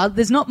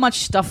 there's not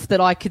much stuff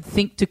that I could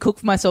think to cook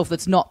for myself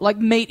that's not... Like,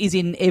 meat is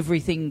in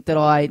everything that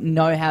I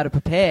know how to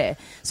prepare.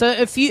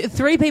 So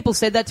 3 people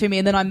said that to me,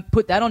 and then I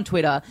put that on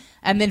Twitter,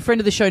 and then friend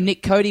of the show,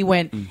 Nick Cody,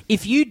 went,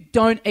 if you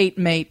don't eat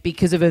meat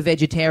because of a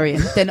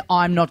vegetarian, then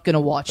I'm not going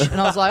to watch.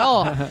 And I was like,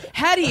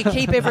 how do you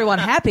keep everyone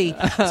happy?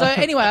 So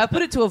anyway, I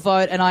put it to a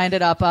vote, and I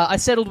ended up... I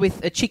settled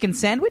with a chicken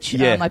sandwich.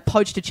 Yeah. I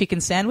poached a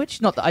chicken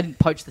sandwich. Not that I didn't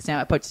poach the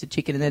sandwich, I poached the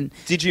chicken, and then...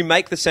 Did you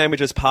make the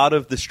sandwich as part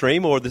of the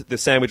stream, or the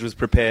sandwich was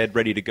prepared,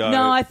 ready to go?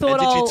 No, I thought.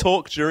 And did you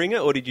talk during it,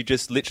 or did you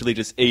just literally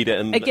just eat it?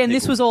 And again,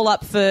 this was all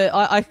up for.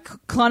 I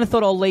kind of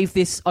thought I'll leave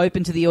this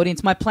open to the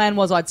audience. My plan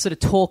was I'd sort of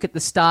talk at the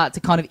start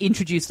to kind of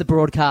introduce the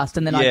broadcast,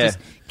 and then I'd just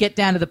get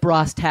down to the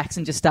brass tacks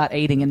and just start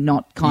eating, and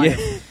not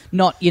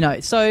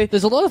So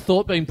there's a lot of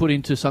thought being put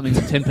into something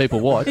that 10 people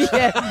watch.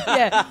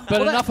 yeah.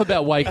 But enough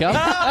about Wake Up.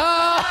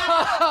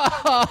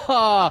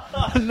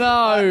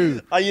 No.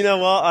 You know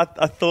what?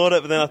 I thought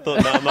it, but then I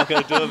thought, no, I'm not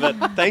going to do it.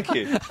 But thank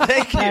you.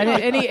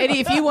 Eddie,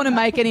 if you want to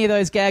make any of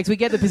those gags, we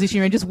get the position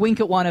you're in. Just wink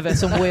at one of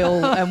us, and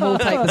we'll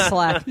take the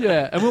slack.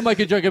 Yeah, and we'll make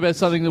a joke about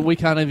something that we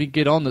can't even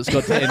get on that's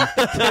got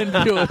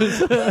 10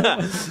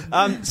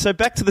 viewers. So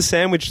back to the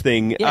sandwich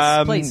thing.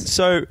 Yes, please.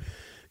 So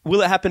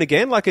will it happen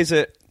again? Like, is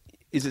it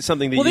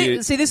something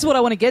that see, this is what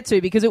I want to get to,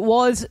 because it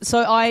was... So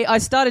I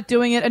started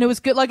doing it, and it was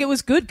good. Like, it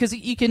was good because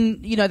you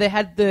can... they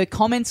had the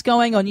comments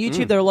going on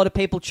YouTube. There were a lot of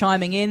people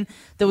chiming in.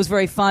 That was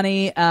very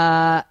funny.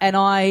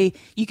 And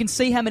you can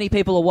see how many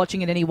people are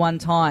watching at any one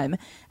time.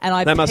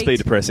 And that must be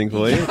depressing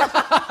for you.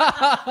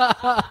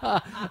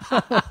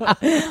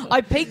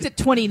 I peaked at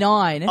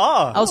 29.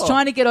 I was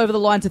trying to get over the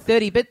line to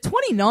 30, but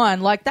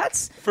 29, like,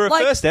 that's... For a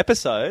first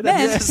episode.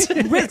 Man,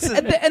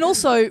 and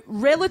also,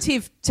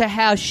 relative to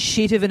how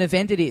shit of an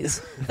event it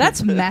is,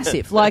 that's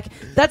massive. Like,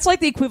 that's like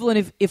the equivalent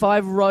of if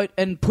I wrote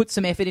and put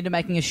some effort into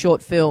making a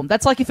short film.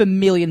 That's like if 1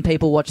 million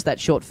people watched that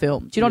short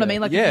film. Do you know what I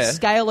mean? Like, if you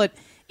scale it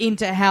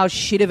into how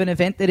shit of an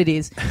event that it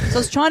is. So I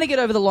was trying to get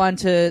over the line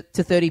to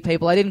 30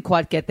 people. I didn't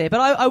quite get there, but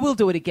I will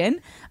do it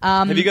again.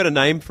 Have you got a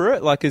name for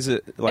it? Like, is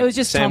it like it was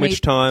just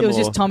sandwich time? It was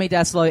just Tommy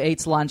Daslow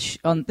eats lunch.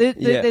 But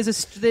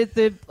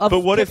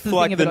what if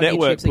like the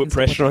network put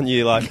pressure on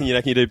you? Like, can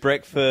you do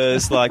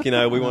breakfast? Like, we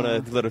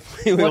want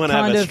to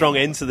have a strong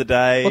end to the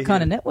day. What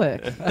kind of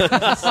network?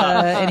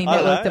 Any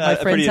network that my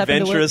friends pretty happen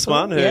adventurous to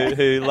work for? one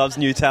who loves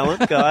new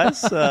talent,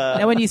 guys.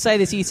 Now, when you say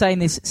this, are you saying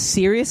this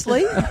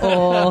seriously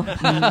or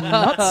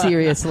not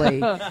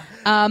seriously?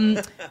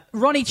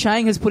 Ronnie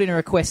Chang has put in a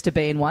request to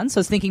be in one, so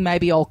I was thinking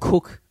maybe I'll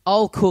cook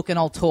and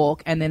I'll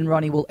talk, and then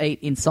Ronnie will eat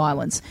in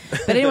silence.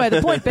 But anyway,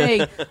 the point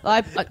being,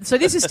 so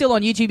this is still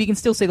on YouTube. You can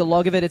still see the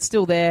log of it. It's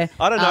still there.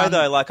 I don't know,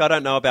 though. Like, I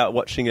don't know about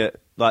watching it.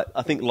 Like,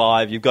 I think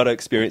live, you've got to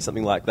experience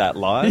something like that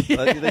live.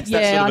 That's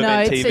sort of I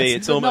know. TV.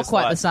 It's almost not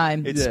quite like, the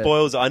same. It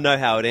spoils. I know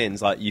how it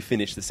ends. Like, you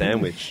finish the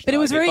sandwich. But it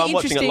was very interesting.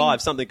 If I'm watching it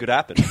live, something could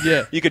happen.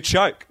 You could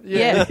choke.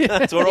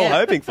 That's what we're all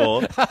hoping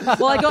for.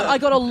 Well, I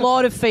got a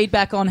lot of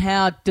feedback on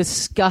how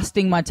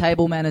disgusting my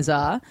table manners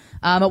are.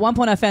 At one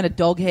point, I found a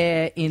dog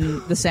hair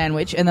in the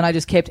sandwich, and then I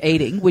just kept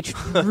eating, which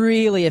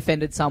really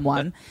offended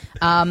someone.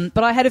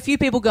 But I had a few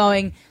people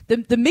going...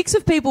 The mix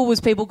of people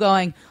was people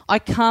going, I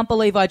can't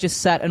believe I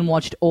just sat and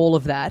watched all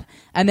of that.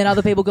 And then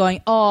other people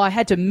going, I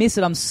had to miss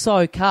it. I'm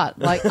so cut.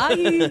 Like, are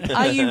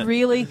you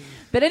really...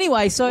 But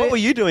anyway, so... What were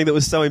you doing that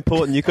was so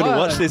important you couldn't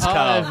watch this,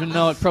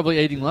 Carl? Probably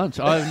eating lunch.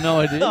 I have no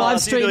idea. Live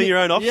streaming. You're doing your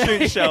own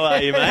offshoot show,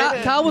 are you,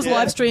 mate? Carl was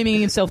live streaming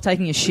himself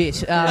taking a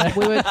shit.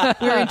 We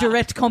were in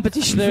direct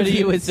competition for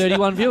viewers.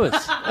 31 viewers.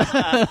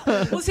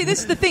 Well, see, this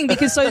is the thing,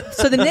 because so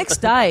the next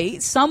day,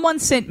 someone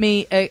sent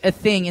me a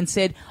thing and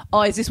said,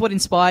 is this what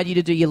inspired you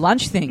to do your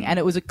lunch thing? And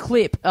it was a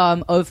clip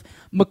of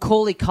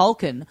Macaulay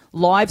Culkin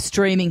live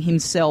streaming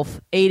himself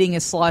eating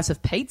a slice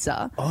of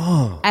pizza.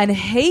 And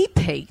he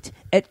peaked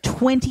at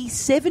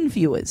 27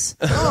 viewers.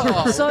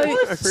 So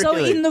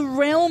in the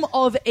realm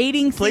of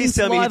eating Please things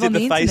tell me you live did on the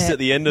the face internet, at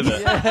the end of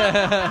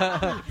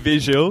it.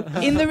 Visual.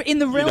 In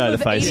the realm know the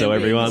of face, eating so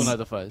everyone.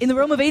 in the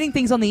realm of eating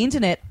things on the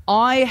internet,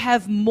 I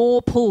have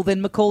more pull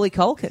than Macaulay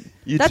Culkin.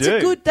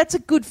 That's a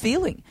good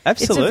feeling.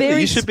 Absolutely. It's a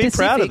very you should be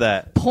proud of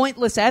that.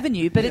 Pointless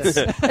avenue, but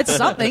it's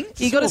something.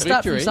 You got to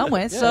start from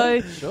somewhere.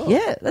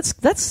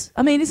 That's.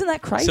 I mean, isn't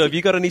that crazy? So have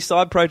you got any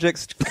side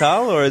projects,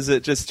 Carl, or is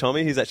it just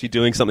Tommy who's actually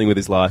doing something with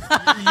his life?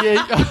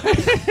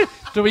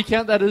 Do we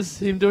count that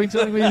as him doing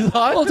something with his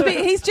life? Well,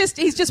 he's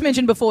just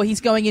mentioned before he's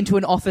going into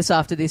an office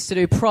after this to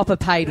do proper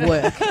paid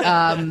work.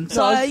 I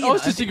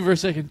was just thinking for a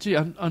second, gee,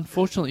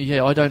 unfortunately,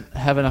 I don't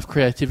have enough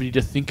creativity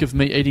to think of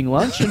me eating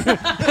lunch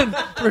and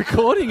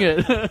recording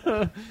it.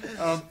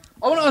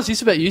 I want to ask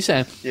this about you,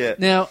 Sam. Yeah.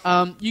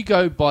 Now, you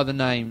go by the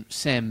name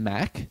Sam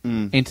Mac,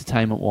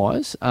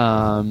 entertainment-wise.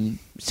 You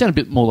sound a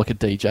bit more like a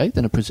DJ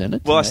than a presenter.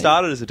 Well, I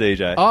started as a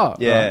DJ. Oh,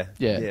 yeah. Right.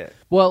 Yeah.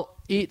 Well,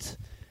 your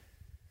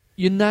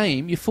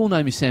full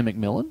name is Sam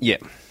McMillan. Yeah.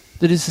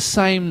 That is the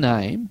same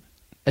name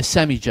as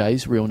Sammy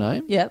J's real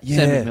name. Yep.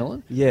 Sam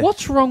McMillan. Yeah.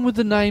 What's wrong with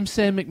the name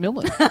Sam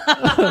McMillan?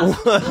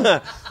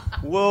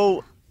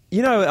 Well,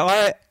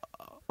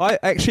 I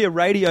actually, a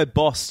radio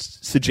boss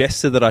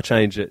suggested that I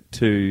change it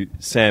to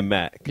Sam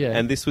Mac. Yeah.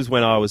 And this was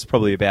when I was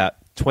probably about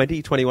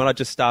 20, 21. I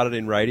just started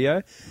in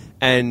radio.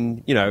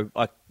 And,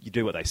 you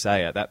do what they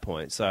say at that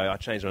point. So I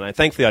changed my name.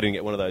 Thankfully, I didn't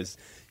get one of those,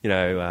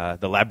 the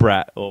lab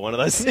rat or one of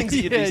those things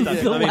that you do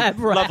stuff. The lab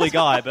rat. Lovely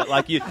guy, but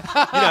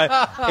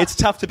it's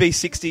tough to be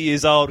 60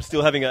 years old,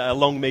 still having a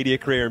long media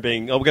career and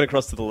being, we're going to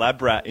cross to the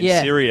lab rat in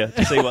Syria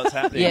to see what's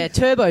happening. Yeah,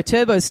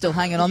 Turbo's still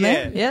hanging on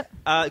there.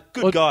 Yeah.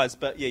 Good guys,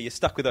 but you're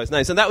stuck with those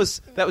names. And that was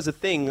a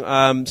thing.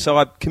 So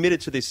I committed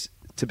to this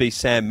to be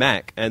Sam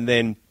Mac, and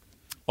then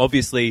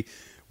obviously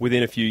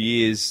within a few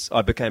years,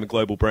 I became a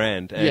global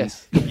brand. And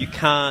you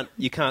can't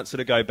sort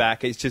of go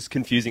back. It's just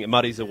confusing. It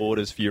muddies the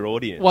waters for your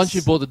audience. Once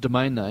you bought the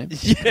domain name.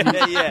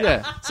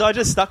 Yeah. So I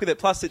just stuck with it.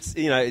 Plus, it's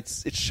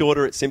it's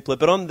shorter, it's simpler.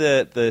 But on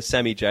the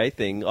Sammy J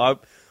thing,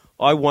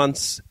 I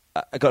once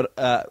got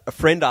a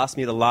friend asked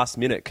me at the last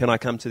minute, can I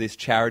come to this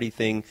charity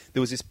thing? There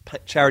was this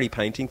charity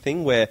painting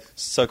thing where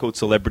so-called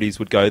celebrities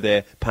would go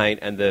there, paint,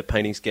 and the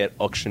paintings get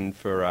auctioned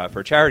for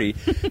a charity.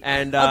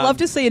 And I'd love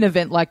to see an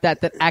event like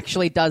that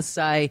actually does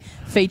say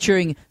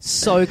featuring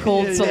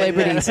so-called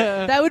celebrities.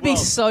 That would be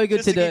so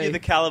good to do. Give you the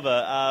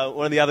caliber,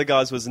 one of the other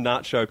guys was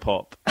Nacho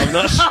Pop. I'm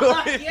not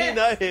sure if you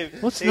know him.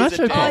 What's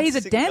Nacho Pop? Oh, he's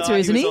a dancer,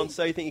 isn't he? He was on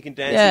So You Think You Can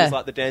Dance. He was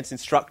like the dance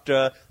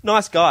instructor.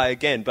 Nice guy,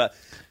 again, but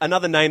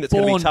another name that's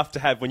going to be tough to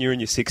have when you're in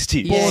your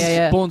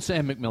 60s. Born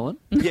Sam McMillan.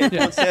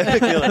 Born Sam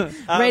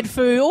McMillan. Red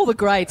Foo, all the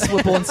greats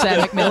were born Sam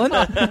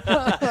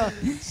McMillan.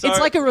 It's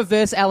like a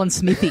reverse Alan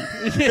Smithy.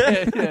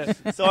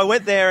 So I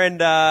went there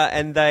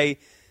and they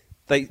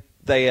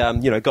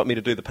got me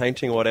to do the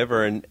painting or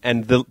whatever,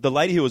 and the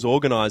lady who was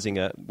organising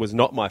it was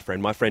not my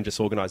friend. My friend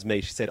just organised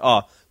me. She said,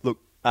 look,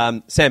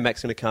 Sam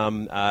Mac's going to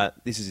come.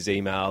 This is his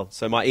email.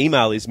 So my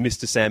email is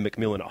Mr. Sam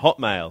McMillan at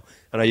Hotmail.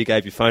 I know you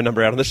gave your phone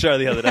number out on the show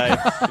the other day.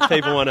 If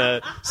people want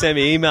to send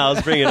me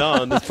emails, bring it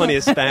on. There's plenty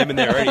of spam in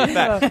there already. In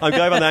fact, I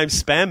go by the name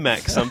Spam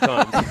Mac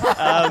sometimes.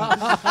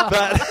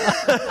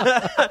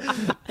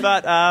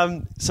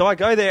 So I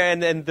go there,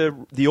 and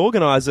the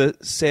organizer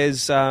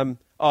says, Sam,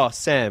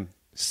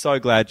 so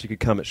glad you could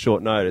come at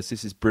short notice.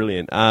 This is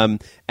brilliant.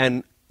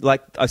 And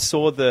I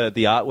saw the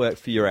artwork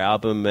for your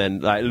album,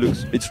 and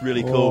it's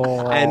really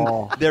cool.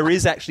 And there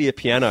is actually a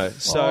piano,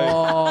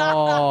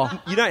 so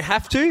you don't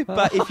have to,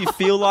 but if you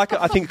feel like it,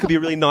 I think it could be a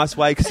really nice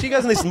way. Because she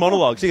goes on this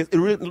monologue. She goes, a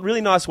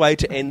really nice way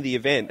to end the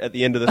event at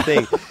the end of the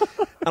thing.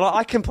 And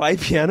I can play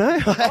piano. I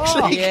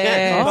actually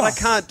can. But I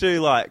can't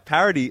do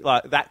parody,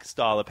 that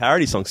style of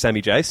parody song,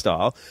 Sammy J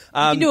style.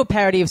 You can do a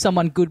parody of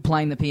someone good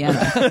playing the piano.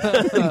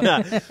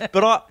 No.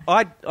 But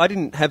I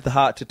didn't have the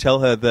heart to tell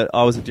her that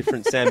I was a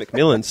different Sam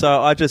McMillan.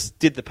 So I just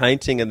did the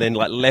painting and then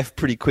left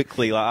pretty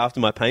quickly after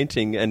my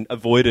painting and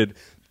avoided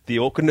the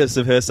awkwardness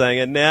of her saying,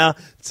 and now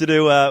to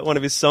do one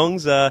of his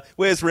songs.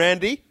 Where's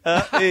Randy?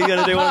 Are you going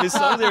to do one of his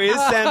songs? There he is,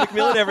 Sam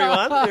McMillan,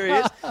 everyone. There he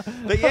is.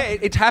 But yeah,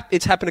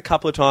 it's happened a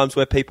couple of times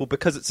where people,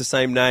 because it's the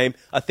same name,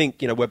 I think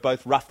we're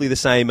both roughly the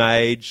same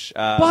age.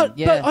 But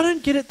I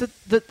don't get it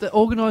that the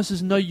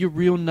organisers know your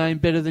real name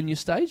better than your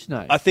stage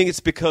name. I think it's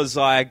because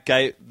I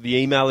gave the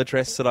email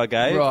address that I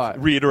gave,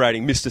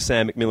 reiterating Mr.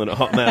 Sam McMillan at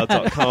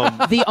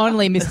hotmail.com. The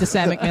only Mr.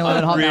 Sam McMillan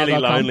at hotmail.com. I'm really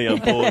lonely on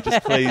board.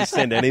 Just please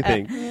send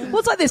anything. Well,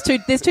 it's like there's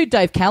two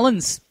Dave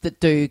Callens that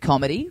do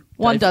comedy.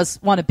 One does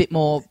one a bit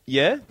more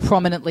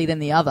prominently than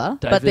the other.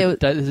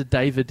 There's a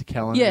David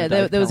Callan. Yeah,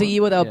 there was a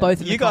year where they were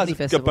both in the comedy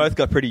festival. You guys both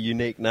got pretty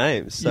unique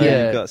names. So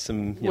you've got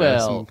some,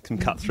 some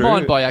cut through.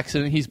 Mine by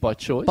accident, his by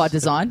choice. By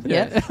design,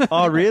 yeah.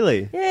 Oh,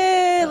 really?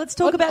 Yeah, let's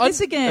talk about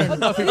this again. I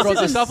don't know if we brought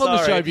this up on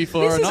the show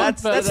before or not.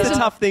 That's the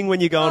tough thing when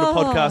you go on a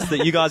podcast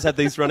that you guys have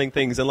these running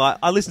things. And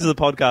I listen to the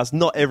podcast,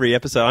 not every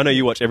episode. I know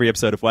you watch every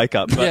episode of Wake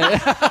Up,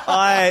 but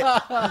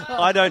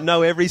I don't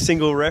know every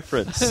single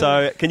reference.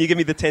 So can you give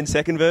me the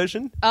 10-second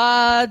version?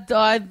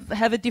 I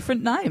have a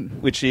different name.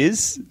 Which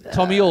is?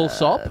 Tommy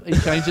Allsop. He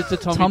changed it to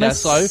Tommy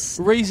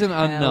Daslow. Reason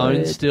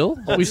unknown still.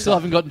 We still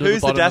haven't gotten to the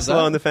bottom of that. Who's the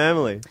Daslow in the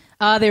family?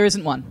 There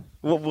isn't one.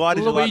 Well, why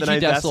did you like the name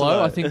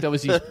Daslow? I think that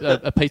was his,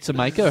 a pizza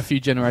maker a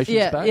few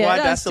generations back. Yeah, why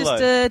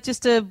Daslow? It's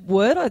just a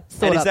word I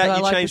thought. And is that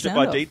you changed it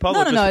by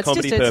Deedpol? No,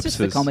 it's just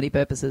for comedy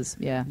purposes.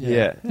 Yeah.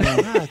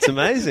 It's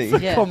amazing. For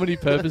comedy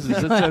purposes.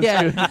 That sounds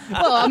good.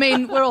 Well, I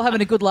mean, we're all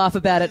having a good laugh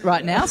about it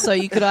right now, so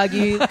you could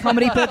argue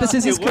comedy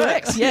purposes is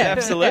correct. Yeah,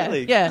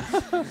 absolutely. Yeah.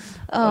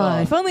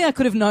 If only I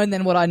could have known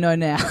then what I know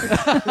now.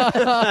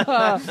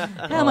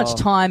 How much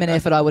time and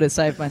effort I would have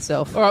saved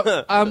myself. All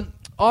right.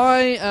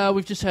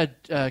 We've just had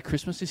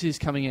Christmas. This is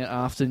coming out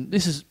after.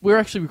 We're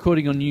actually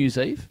recording on New Year's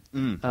Eve.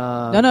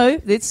 No,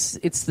 it's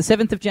the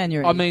 7th of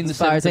January. I mean, as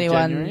far as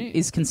anyone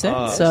is concerned.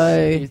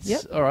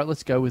 All right,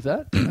 let's go with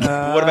that.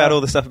 What about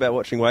all the stuff about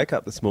watching Wake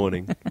Up this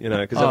morning?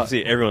 Because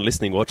obviously everyone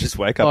listening watches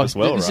Wake Up as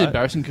well, This right? is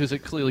embarrassing because it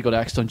clearly got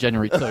axed on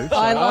January 2.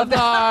 I love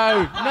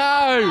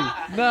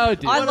that. No,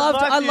 dude.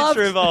 I loved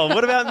involved.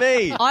 What about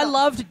me? I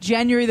loved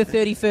January the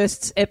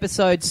 31st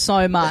episode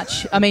so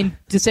much. I mean,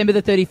 December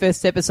the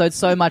 31st episode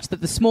so much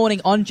that this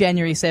morning on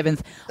January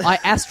 7th, I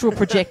astral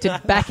projected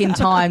back in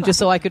time just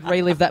so I could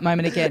relive that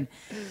moment again.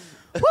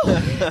 Woo,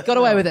 got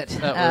away with it.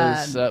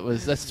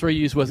 That's 3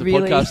 years worth of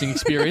podcasting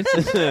experience.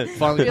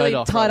 Finally really paid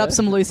off. Tied up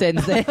some loose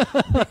ends there.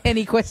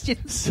 Any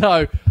questions?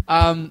 So,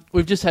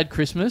 we've just had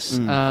Christmas.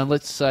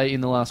 Let's say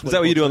in the last week. Is that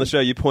what you do on the show?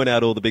 You point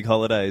out all the big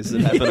holidays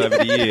that happen over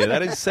the year.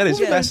 That is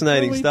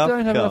fascinating stuff. We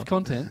don't have enough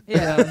content.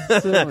 Yeah,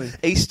 certainly.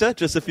 Easter,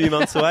 just a few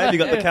months away. Have you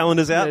got the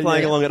calendars out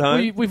playing along at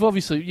home? We've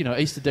obviously,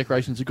 Easter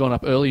decorations have gone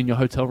up early in your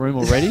hotel room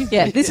already.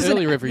 Yeah, this is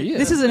earlier every year.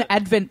 This is an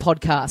Advent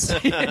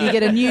podcast. You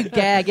get a new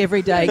gag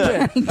every day.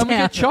 And we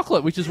get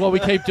chocolate, which is why we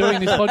keep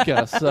doing this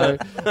podcast. So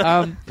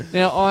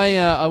now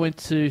I went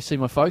to see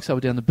my folks. I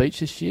was down the beach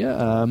this year.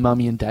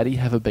 Mummy and Daddy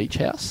have a beach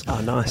house. Oh,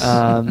 nice.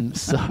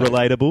 So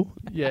relatable.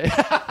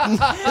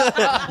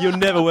 Yeah. You'll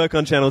never work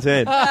on Channel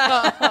 10. So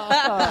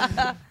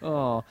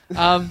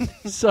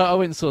I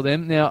went and saw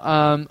them. Now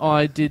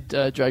I did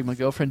drag my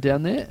girlfriend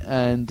down there,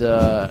 and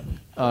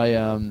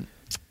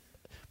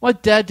my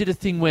dad did a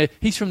thing where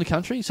he's from the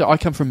country, so I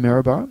come from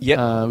Maryborough,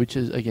 which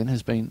is again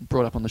has been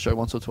brought up on the show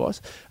once or twice.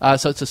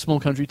 So it's a small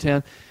country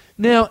town.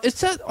 Now,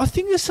 I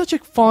think there's such a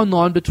fine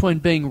line between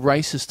being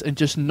racist and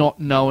just not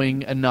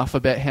knowing enough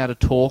about how to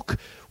talk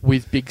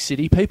with big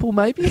city people,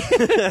 maybe,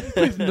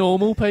 with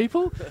normal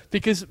people.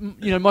 Because,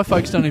 my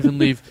folks don't even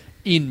live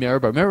in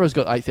Maryborough. Maryborogh's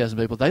got 8,000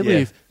 people. They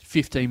live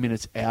 15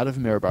 minutes out of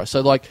Maryborough.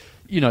 So, that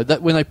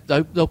when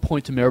they'll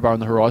point to Maryborough on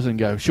the horizon and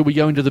go, should we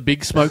go into the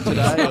big smoke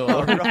today?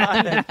 Or,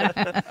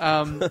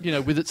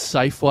 with its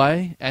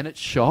Safeway and its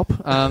shop.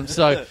 My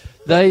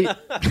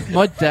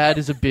dad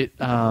is a bit,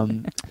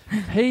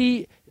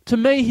 to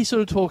me, he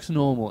sort of talks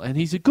normal, and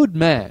he's a good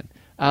man.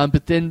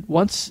 But then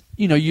once,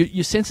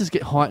 your senses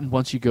get heightened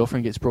once your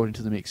girlfriend gets brought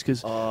into the mix.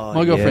 Because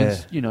my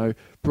girlfriend's,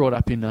 brought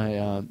up in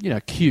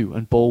a Kew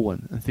and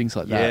Baldwin and things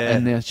like that. Yeah.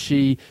 And now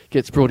she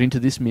gets brought into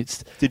this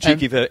midst. Did you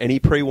give her any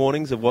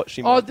pre-warnings of what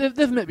she might...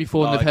 They've met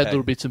before and they've had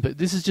little bits and pieces.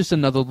 This is just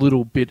another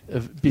little bit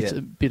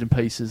and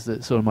pieces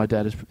that sort of my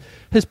dad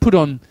has put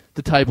on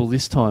the table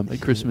this time at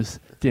Christmas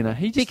dinner.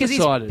 He just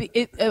decided...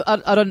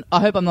 I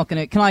hope I'm not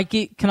going to... Can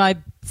I,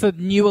 for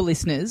newer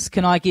listeners,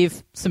 can I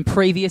give some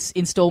previous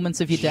instalments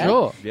of your dad?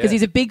 Sure. Because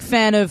he's a big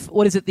fan of,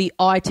 what is it, the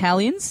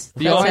Italians?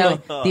 The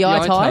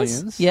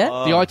Italians? Yeah?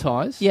 The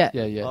Ities? Yeah.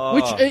 Oh.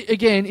 Which,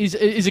 again, is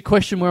a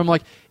question where I'm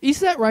like, is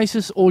that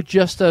racist or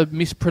just a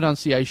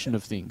mispronunciation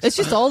of things? It's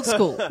just old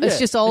school. It's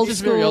just old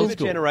school. Very old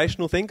school. It's a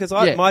generational thing. Because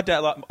my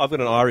dad, I've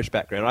got an Irish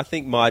background. I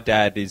think my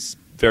dad is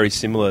very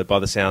similar, by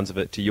the sounds of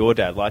it, to your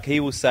dad. Like, he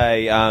will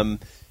say,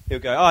 he'll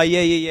go, oh,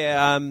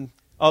 yeah.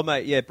 Oh,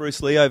 mate, yeah,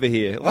 Bruce Lee over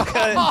here.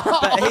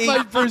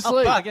 Bruce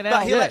Lee.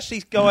 But he'll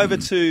actually go over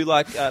to,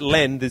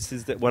 Len, this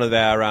is one of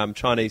our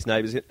Chinese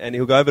neighbours, and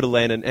he'll go over to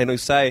Len and he'll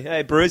say,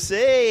 hey,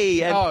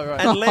 Brucey!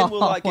 And Len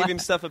will, give him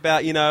stuff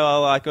about,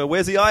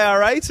 where's the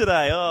IRA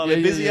today? Oh,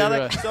 they're busy, are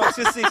they? Right. So it's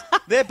just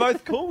they're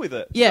both cool with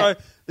it. Yeah.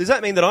 So, does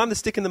that mean that I'm the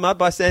stick in the mud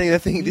by standing there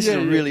thinking this is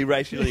a really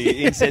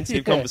racially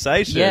insensitive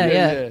conversation?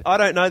 Yeah. I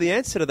don't know the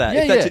answer to that.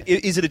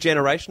 Is it a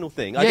generational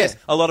thing? I guess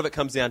a lot of it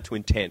comes down to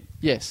intent.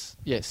 Yes.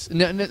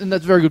 And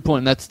that's a very good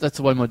point. And that's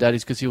the way my dad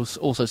is, because he'll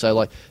also say,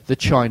 the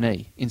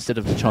Chinese instead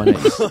of the Chinese.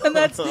 and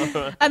that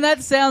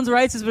sounds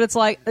racist, but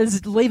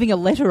it's leaving a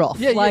letter off.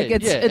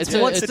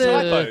 What's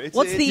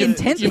the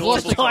intent? You've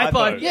lost a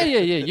typo. Yeah.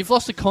 You've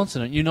lost a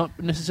consonant. You're not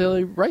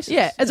necessarily racist.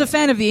 Yeah. As a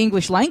fan of the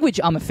English language,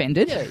 I'm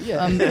offended.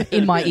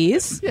 In my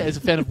ears. Yeah, as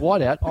a fan of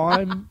Whiteout,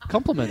 I'm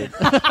complimented.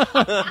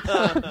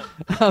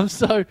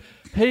 So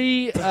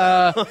he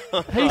at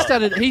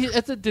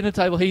the dinner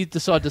table, he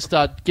decided to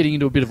start getting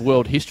into a bit of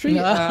world history.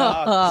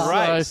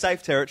 Right,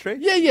 safe territory.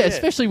 Yeah,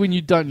 especially when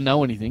you don't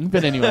know anything.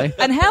 But anyway,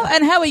 and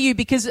how are you?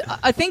 Because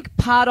I think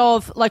part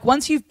of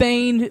once you've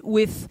been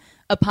with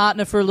a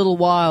partner for a little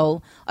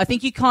while, I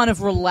think you kind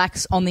of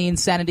relax on the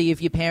insanity of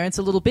your parents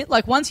a little bit.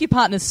 Once your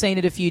partner's seen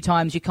it a few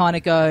times, you kind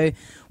of go,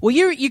 well,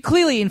 you're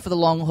clearly in for the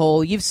long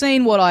haul. You've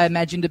seen what I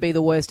imagine to be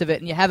the worst of it,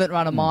 and you haven't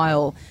run a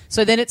mile.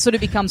 So then it sort of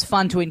becomes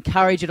fun to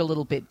encourage it a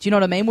little bit. Do you know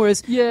what I mean?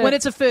 Whereas when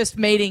it's a first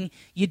meeting,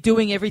 you're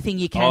doing everything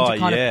you can to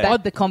kind of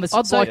back the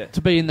conversation. I'd like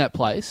to be in that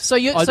place. So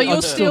you're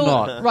still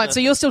not. Right. So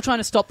you're still trying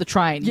to stop the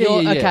train.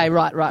 Okay.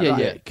 Right.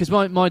 Yeah. Because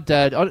my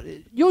dad,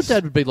 your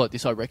dad would be like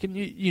this, I reckon.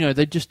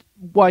 They're just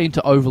way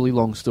into overly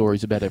long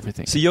stories about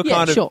everything. So you're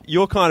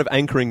kind of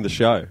anchoring the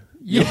show.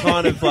 You're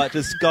kind of like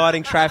just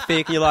guiding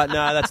traffic. And you're like,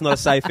 no, that's not a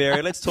safe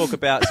area. Let's talk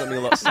about something a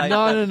lot safer.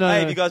 No.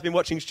 Hey, have you guys been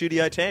watching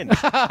Studio 10?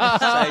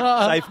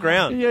 safe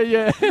ground.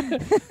 Yeah.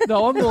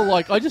 No, I'm more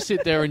like, I just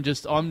sit there and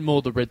I'm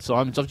more the Red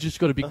Simons. I've just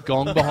got a big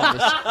gong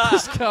behind us.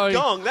 Just going.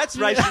 Gong, that's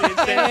racially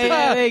insensitive.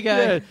 Yeah, there you go.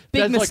 Yeah,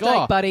 big Dad's mistake,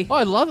 like, buddy.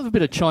 I love a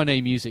bit of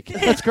Chinese music.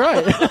 That's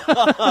great.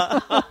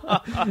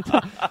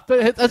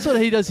 But that's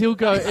what he does. He'll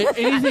go,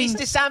 anything.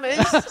 Mr. Summers.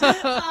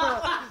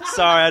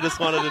 Sorry, I just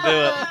wanted to do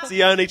it. It's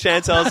the only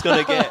chance I was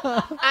going to get.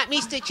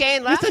 Mr.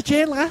 Chandler. Mr.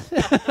 Chandler.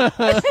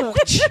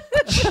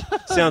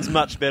 Sounds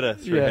much better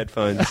through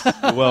headphones.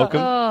 You're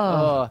welcome.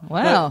 Oh,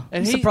 wow.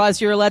 I'm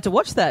surprised you're allowed to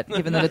watch that,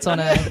 given that it's on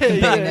a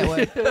competing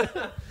network.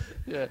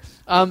 Yeah.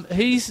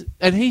 He's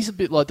a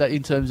bit like that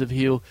in terms of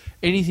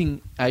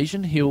anything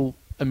Asian, he'll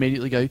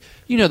immediately go,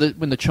 that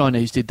when the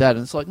Chinese did that,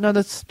 and it's like, no,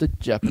 that's the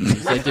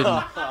Japanese. They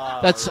didn't.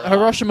 That's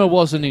Hiroshima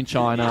wasn't in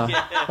China.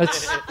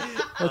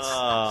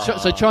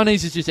 So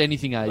Chinese is just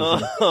anything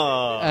Asian.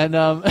 And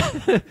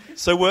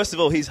so worst of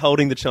all, he's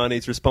holding the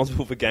Chinese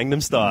responsible for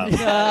Gangnam Style.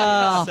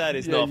 That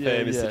is not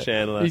fair, Mr.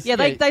 Chandler.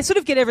 They sort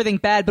of get everything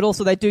bad, but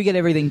also they do get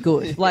everything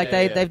good. Like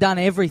they've done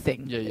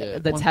everything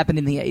that's happened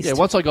in the East. Yeah,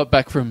 once I got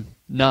back from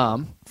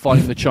Nam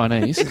fighting the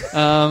Chinese,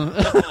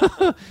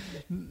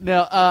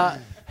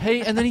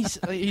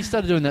 he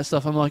started doing that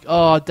stuff. I'm like,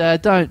 oh,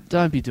 Dad,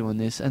 don't be doing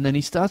this. And then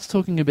he starts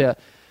talking about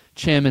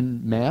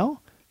Chairman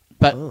Mao,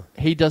 but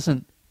he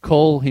doesn't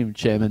call him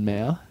Chairman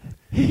Mao.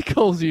 He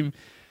calls him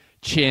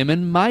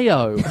Chairman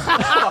Mayo.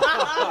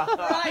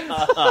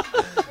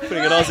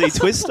 Putting an Aussie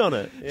twist on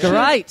it. Yeah.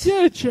 Great.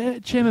 Yeah,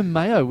 Chairman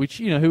Mayo, which,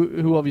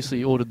 who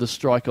obviously ordered the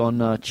strike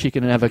on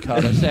chicken and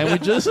avocado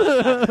sandwiches.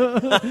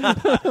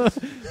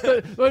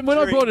 When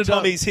I brought it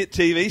Tommy's hit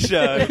TV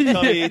show,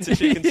 Tommy Eats a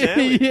Chicken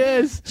Sandwich.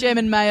 Yes.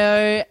 Chairman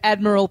Mayo,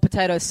 Admiral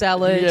Potato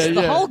Salad,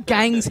 the whole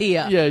gang's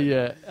here.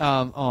 Yeah.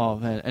 Oh,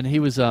 man. And he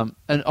was, and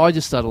I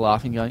just started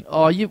laughing, going,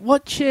 oh,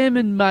 what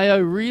Chairman Mayo?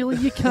 Really?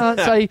 You can't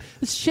say,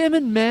 it's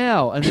Chairman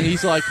Mao. And then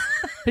he's like,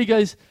 he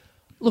goes,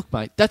 look,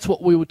 mate, that's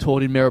what we were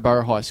taught in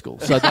Maryborough High School.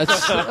 So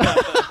that's...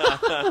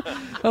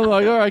 I'm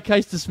like, all right,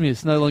 case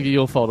dismissed. No longer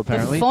your fault,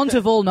 apparently. The font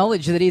of all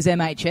knowledge that is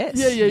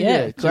MHS.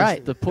 Yeah.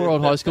 Great. The poor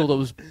old high school that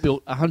was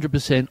built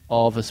 100%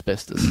 of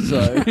asbestos.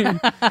 So,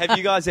 have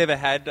you guys ever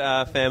had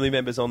family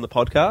members on the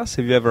podcast?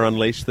 Have you ever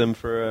unleashed them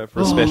for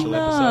a special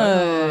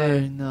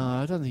episode? No,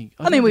 I don't think.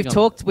 I mean, we've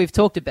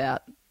talked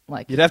about.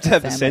 You'd have to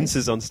have the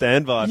censors on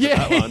standby for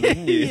that one,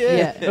 wouldn't you?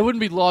 Yeah. It wouldn't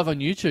be live on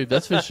YouTube,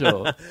 that's for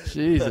sure.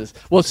 Jesus.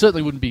 Well, it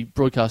certainly wouldn't be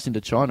broadcast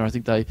into China. I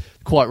think they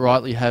quite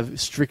rightly have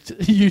strict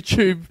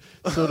YouTube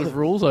sort of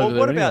rules over there.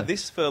 What about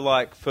this for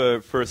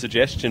a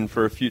suggestion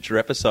for a future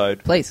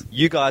episode? Please.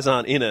 You guys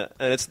aren't in it,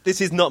 and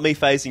this is not me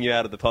phasing you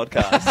out of the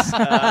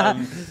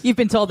podcast. You've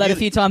been told that a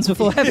few times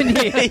before,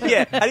 haven't you?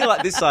 Yeah. How do you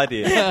like this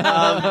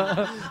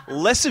idea?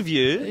 Less of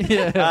you.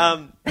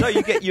 No,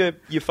 you get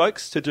your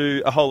folks to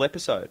do a whole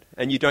episode,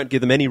 and you don't give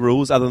them any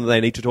rules other than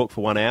they need to talk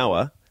for 1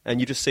 hour,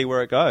 and you just see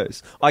where it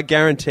goes. I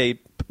guarantee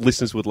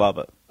listeners would love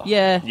it.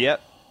 Yeah.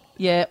 Yep.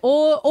 Yeah,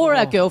 or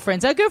our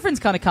girlfriends. Our girlfriends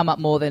kind of come up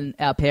more than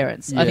our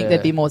parents. I think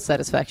there'd be more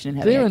satisfaction in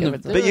having our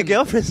girlfriends. But your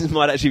girlfriends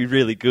might actually be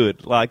really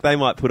good. Like, they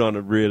might put on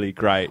a really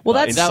great,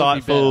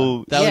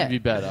 insightful... That would be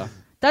better.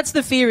 That's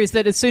the fear, is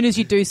that as soon as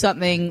you do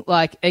something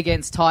like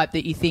against type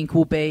that you think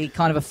will be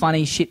kind of a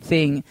funny shit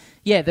thing,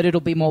 that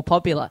it'll be more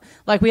popular.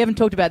 Like, we haven't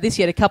talked about this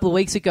yet. A couple of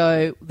weeks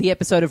ago, the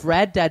episode of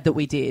Rad Dad that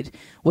we did,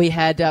 we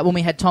had when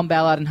we had Tom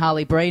Ballard and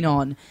Harley Breen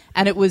on,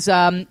 and it was,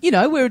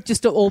 we were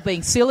just all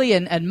being silly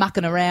and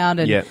mucking around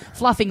and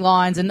fluffing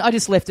lines, and I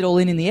just left it all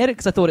in the edit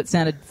because I thought it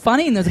sounded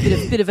funny, and there was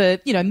a bit of a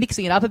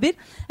mixing it up a bit.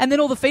 And then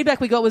all the feedback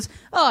we got was,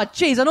 oh,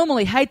 geez, I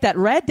normally hate that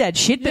Rad Dad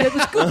shit, but it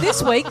was good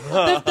this week.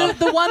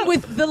 The one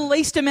with the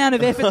least amount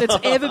of effort that's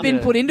ever been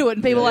put into it,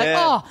 and people are like,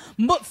 oh,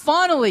 but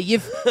finally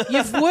you've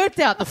worked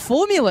out the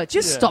formula.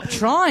 Just stop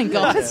trying,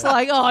 guys. It's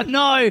like, oh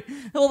no,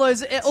 all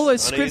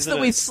those scripts that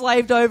we've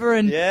slaved over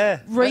and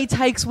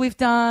retakes we've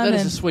done. That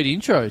is a sweet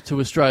intro to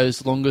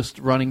Australia's longest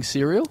running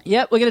serial.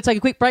 Yep, we're going to take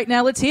a quick break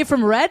now. Let's hear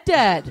from Rad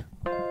Dad.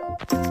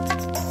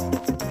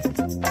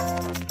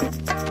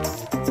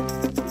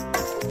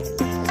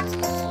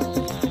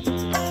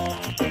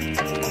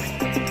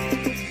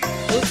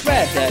 It's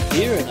Rad Dad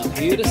here, and I'm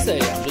here to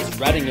say I'm just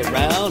ratting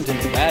around in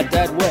the Rad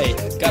Dad way.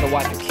 Got a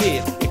wife, a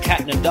kid, a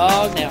cat and a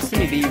dog. Now see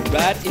me be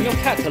rad in your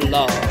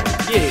catalog.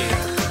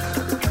 Yeah.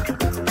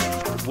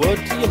 Word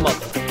to your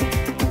mother,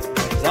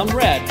 'cause I'm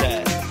Rad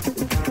Dad.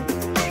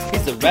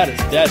 He's the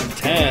raddest dad in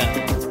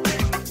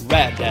town.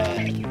 Rad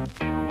Dad.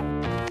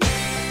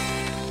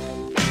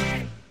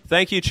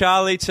 Thank you,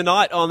 Charlie.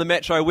 Tonight on the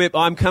Metro Whip,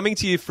 I'm coming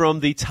to you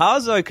from the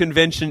Tarzo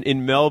convention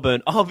in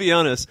Melbourne. I'll be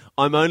honest,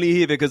 I'm only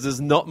here because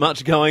there's not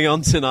much going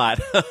on tonight.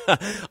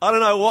 I don't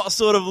know what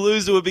sort of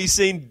loser would be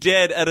seen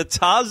dead at a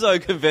Tarzo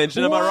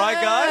convention. Am I right,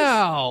 guys?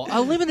 Wow, a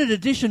limited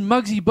edition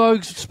Muggsy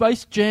Bogues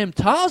Space Jam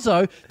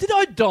Tarzo. Did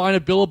I die in a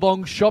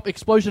Billabong shop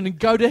explosion and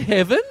go to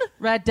heaven?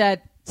 Rad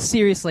Dad,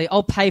 Seriously,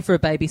 I'll pay for a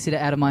babysitter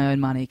out of my own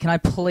money. Can I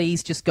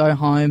please just go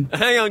home?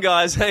 Hang on,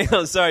 guys. Hang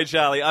on. Sorry,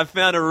 Charlie. I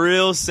found a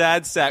real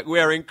sad sack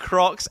wearing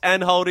Crocs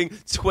and holding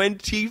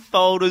 20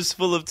 folders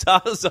full of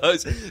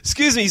Tarzos.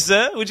 Excuse me,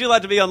 sir. Would you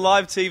like to be on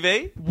live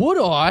TV? Would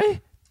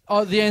I?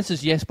 Oh, the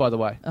answer's yes, by the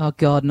way. Oh,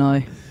 God,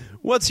 no.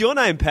 What's your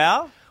name,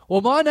 pal?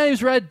 Well, my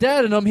name's Rad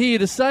Dad, and I'm here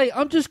to say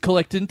I'm just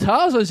collecting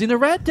Tarzos in a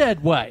Rad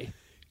Dad way.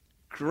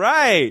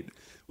 Great.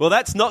 Well,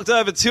 that's knocked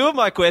over 2 of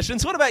my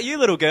questions. What about you,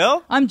 little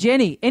girl? I'm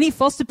Jenny. Any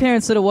foster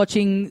parents that are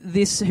watching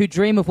this who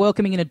dream of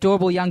welcoming an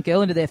adorable young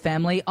girl into their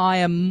family, I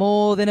am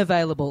more than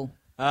available.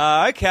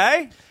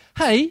 Okay.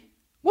 Hey,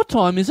 what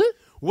time is it?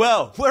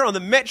 Well, we're on the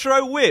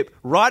Metro Whip,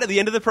 right at the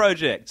end of the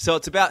project, so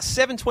it's about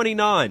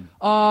 7:29.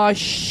 Oh,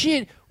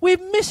 shit. We're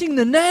missing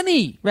the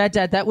nanny. Rad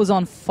Dad, that was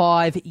on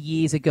 5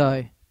 years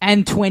ago.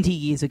 And 20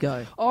 years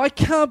ago. Oh, I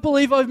can't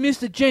believe I've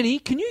missed it. Jenny,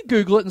 can you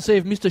Google it and see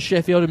if Mr.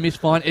 Sheffield and Miss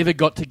Fine ever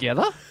got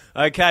together?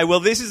 Okay, well,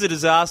 this is a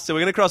disaster.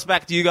 We're going to cross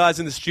back to you guys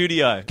in the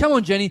studio. Come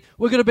on, Jenny.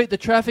 We're going to beat the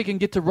traffic and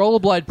get to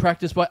rollerblade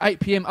practice by 8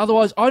 p.m.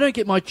 Otherwise, I don't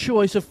get my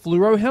choice of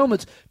fluoro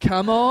helmets.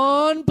 Come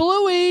on,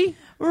 Bluey.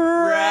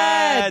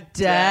 Rad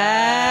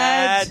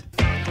Dad.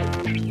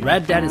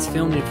 Rad Dad is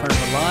filmed in front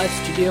of a live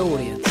studio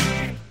audience.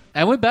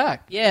 And we're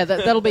back. Yeah,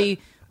 that'll be...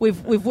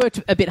 We've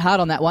worked a bit hard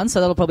on that one, so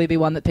that'll probably be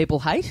one that people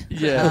hate.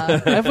 Yeah.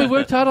 Have we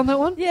worked hard on that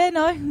one? Yeah,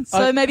 no.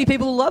 So maybe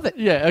people will love it.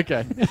 Yeah,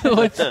 okay.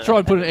 Let's try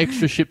and put an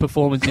extra shit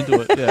performance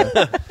into it.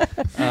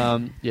 Yeah,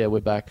 yeah, we're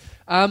back.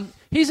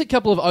 Here's a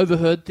couple of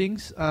overheard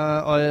things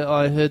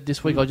I heard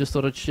this week. I just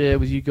thought I'd share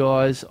with you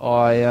guys.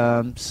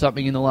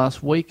 Something in the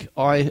last week.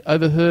 I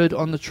overheard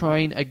on the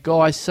train a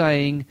guy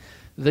saying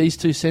these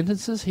 2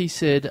 sentences. He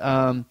said,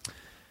 like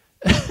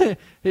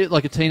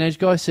a teenage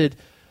guy said,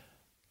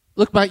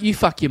 "Look, mate, you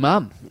fuck your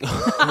mum."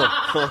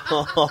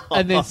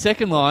 And then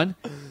second line,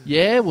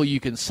 "Yeah, well,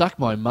 you can suck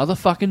my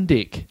motherfucking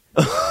dick."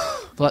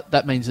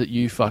 That means that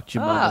you fucked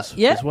your mum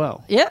as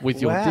well. Yeah. With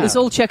your dick. This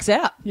all checks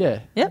out. Yeah.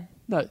 Yep.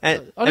 No, I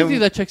don't think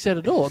that checks out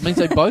at all. It means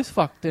they both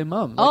fucked their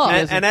mum.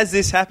 And as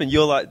this happened,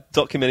 you're like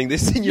documenting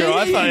this in your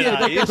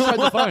iPhone, are you?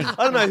 The phone. I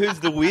don't know who's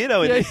the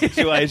weirdo in this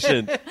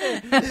situation.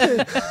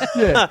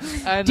 Yeah.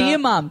 And, Dear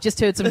mum, just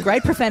heard some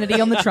great profanity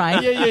on the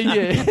train.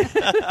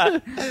 Yeah.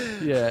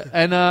 Yeah.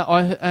 And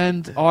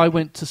I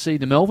went to see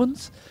the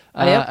Melvins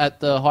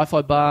at the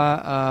Hi-Fi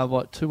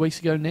Bar, 2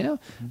 weeks ago now,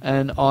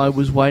 and I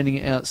was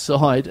waiting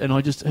outside, and I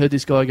just heard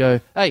this guy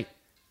go, "Hey,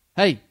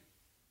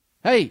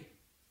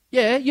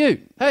 yeah,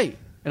 you, hey."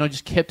 And I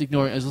just kept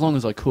ignoring it as long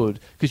as I could,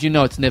 because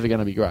it's never going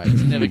to be great.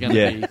 It's never going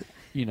to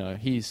be,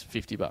 here's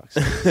 $50.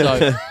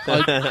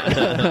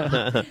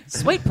 So,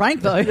 sweet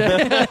prank, though.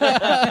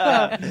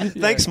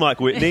 Thanks, Mike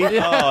Whitney. Oh,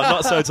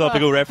 not so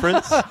topical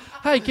reference.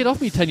 Hey, get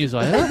off me, 10 years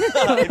later.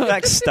 In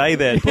fact, stay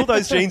there. Pull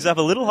those jeans up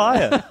a little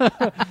higher.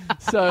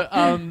 So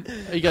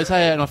he goes,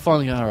 "Hey," and I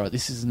finally go, "All right,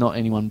 this is not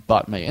anyone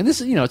but me." And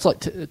this is, it's like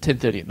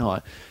 10:30 at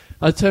night.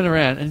 I turn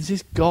around, and it's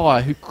this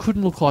guy who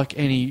couldn't look like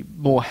any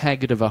more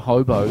haggard of a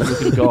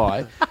hobo-looking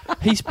guy.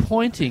 He's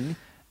pointing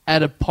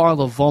at a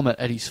pile of vomit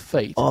at his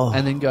feet,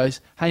 and then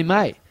goes, "Hey,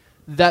 mate,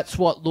 that's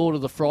what Lord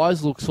of the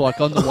Fries looks like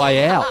on the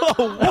way out."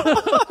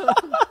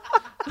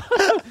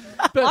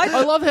 But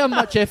I love how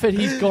much effort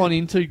he's gone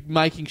into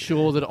making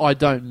sure that I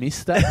don't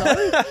miss that,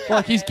 though.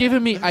 Like, he's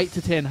given me 8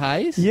 to 10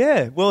 hays.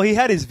 Yeah, well, he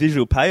had his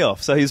visual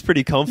payoff, so he was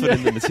pretty confident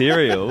in the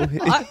material.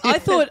 I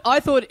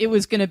thought it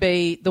was going to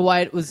be the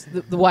way it was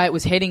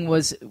heading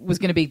was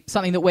going to be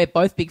something that we're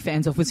both big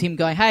fans of, was him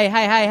going,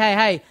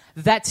 hey,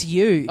 that's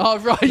you. Oh,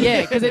 right.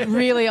 Yeah, because it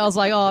really, I was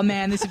like, oh,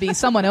 man, this would be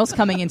someone else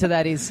coming into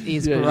that is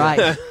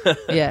great.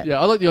 Yeah. Yeah,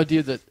 I like the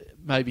idea that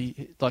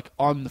maybe, like,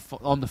 I'm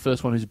the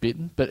first one who's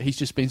bitten, but he's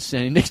just been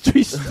standing next to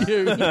his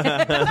stew for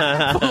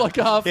like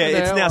half an hour. Yeah,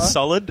 it's now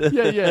solid.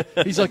 Yeah.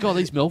 He's like, "Oh,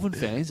 these Melbourne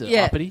fans are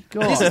uppity."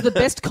 God. This is the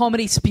best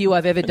comedy spew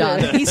I've ever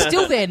done. He's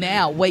still there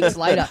now, weeks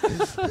later.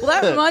 Well,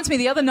 that reminds me,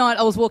 the other night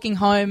I was walking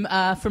home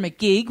from a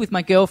gig with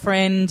my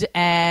girlfriend,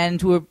 and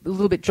we were a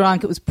little bit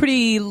drunk. It was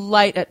pretty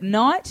late at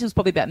night. It was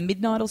probably about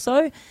midnight or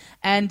so.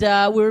 And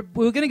we were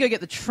going to go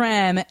get the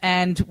tram,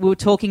 and we were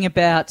talking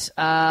about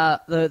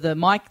the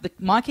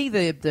Mikey,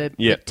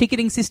 the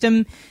ticketing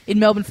system in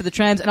Melbourne for the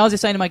trams. And I was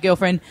just saying to my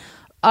girlfriend,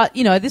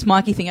 this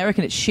Mikey thing, I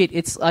reckon it's shit.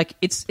 It's like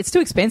it's too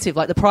expensive.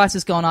 Like, the price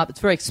has gone up. It's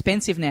very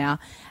expensive now.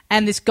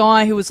 And this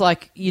guy who was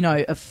like,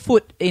 a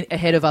foot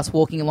ahead of us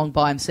walking along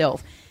by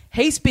himself,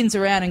 he spins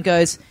around and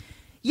goes,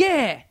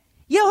 "Yeah,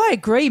 I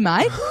agree,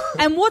 mate.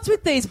 And what's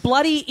with these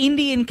bloody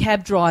Indian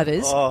cab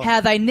drivers,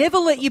 how they never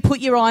let you put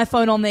your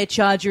iPhone on their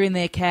charger in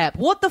their cab?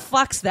 What the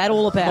fuck's that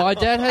all about?" My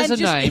dad has a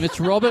name. It's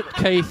Robert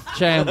Keith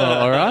Chandler,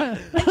 all right?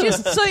 And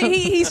so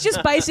he's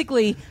just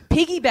basically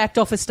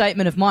piggybacked off a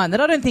statement of mine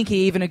that I don't think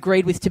he even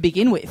agreed with to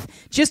begin with,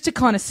 just to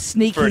kind of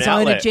sneak his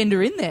own agenda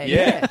in there.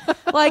 Yeah.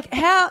 Like,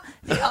 how...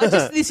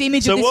 just this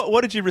image of this... So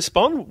what did you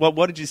respond?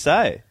 What did you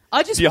say?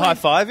 Did you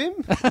high-five him?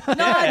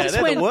 No, I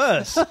just went... the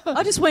worst.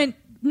 I just went...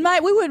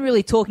 mate, we weren't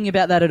really talking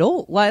about that at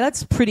all. Like,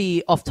 that's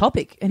pretty off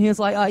topic. And he was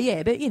like, oh,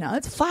 yeah, but,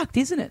 it's fucked,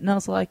 isn't it? And I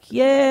was like,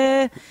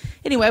 yeah.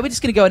 Anyway, we're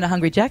just going to go into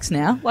Hungry Jack's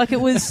now. Like, it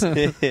was...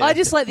 I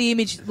just like the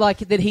image, like,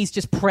 that he's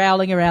just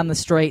prowling around the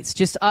streets.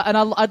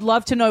 I'd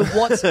love to know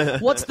what's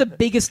the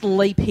biggest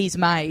leap he's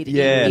made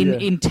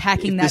in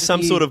tacking that there's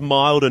some view. sort of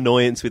mild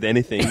annoyance with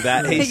anything,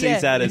 that he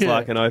sees that as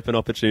like an open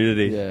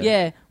opportunity.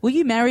 Yeah. Will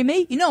you marry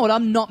me? You know what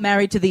I'm not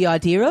married to the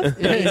idea of?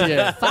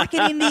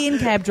 Fucking Indian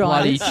cab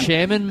drivers. Bloody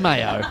Chairman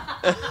Mayo.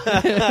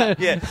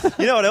 Yeah.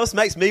 You know what else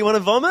makes me want to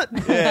vomit?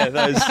 Yeah,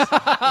 those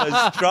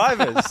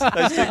drivers.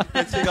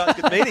 Those two guys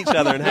could meet each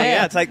other and hang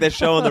out, take their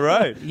show on the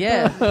road.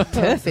 Yeah,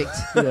 perfect.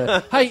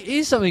 Hey,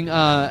 here's something,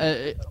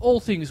 all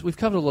things, we've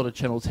covered a lot of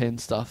Channel 10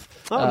 stuff.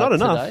 Not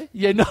enough. Today.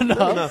 Yeah, not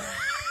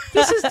enough.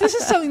 This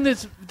is something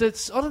that's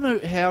I don't know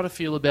how to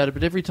feel about it,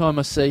 but every time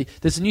I see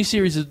there's a new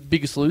series of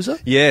Biggest Loser.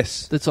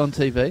 Yes, that's on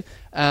TV.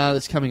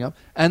 That's coming up,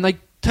 and they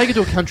take it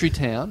to a country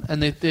town,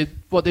 and their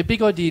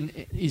big idea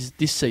is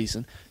this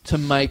season to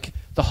make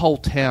the whole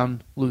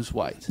town lose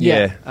weight.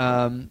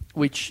 Yeah.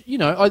 Which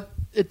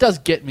it does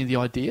get me the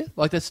idea.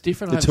 Like, that's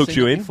different. It took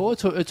you in before.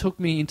 It took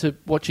me into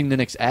watching the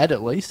next ad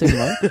at least.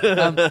 Anyway,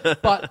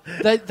 but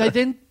they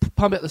then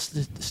pump out the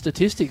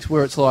statistics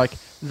where it's like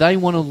they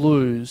want to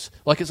lose.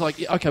 Like, it's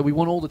like, okay, we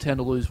want all the town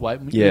to lose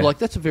weight. And you're like,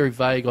 that's a very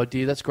vague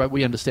idea. That's great.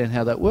 We understand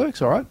how that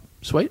works. All right,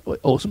 sweet,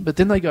 awesome. But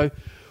then they go,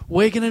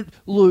 we're going to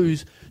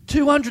lose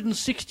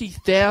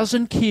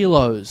 260,000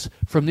 kilos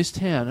from this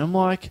town. And I'm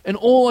like, and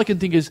all I can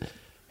think is,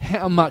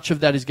 how much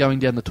of that is going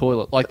down the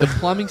toilet? Like, the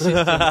plumbing system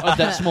of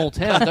that small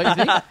town, don't you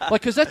think?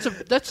 Like, because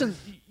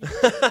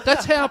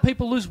that's how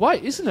people lose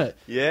weight, isn't it?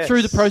 Yes.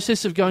 Through the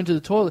process of going to the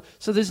toilet.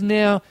 So there's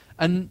now,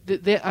 and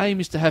their aim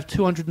is to have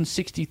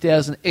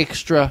 260,000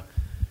 extra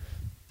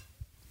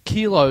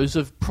kilos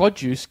of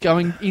produce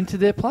going into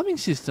their plumbing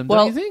system,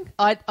 don't you think?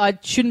 I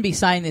shouldn't be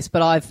saying this,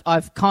 but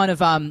I've kind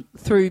of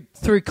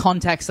through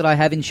contacts that I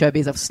have in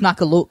showbiz, I've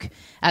snuck a look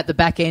at the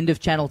back end of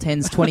Channel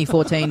 10's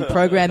 2014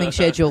 programming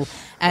schedule,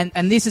 and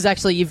this is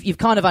actually you've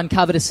kind of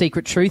uncovered a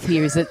secret truth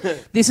here, is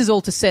that this is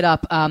all to set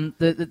up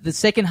the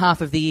second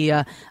half of the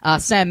year,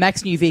 Sam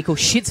Mack's new vehicle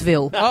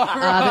Shitsville,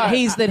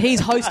 that he's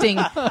hosting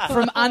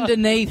from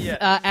underneath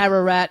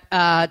Ararat,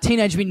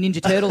 Teenage Mutant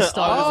Ninja Turtles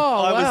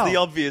style. I was the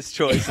obvious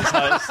choice as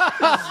host.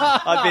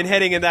 I've been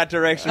heading in that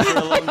direction for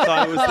a long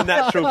time. It was the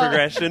natural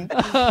progression.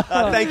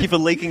 Thank you for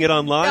leaking it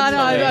online. No,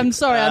 I'm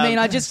sorry. I mean,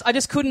 I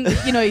just couldn't.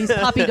 His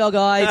puppy dog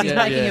eyes. He's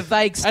making a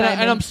vague statement.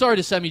 And I'm sorry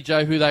to Sammy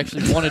Joe, who they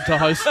actually wanted to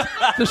host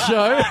the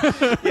show.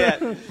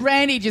 Yeah,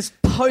 Randy just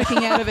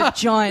poking out of a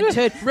giant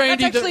turd.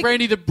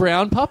 Randy the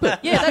brown puppet.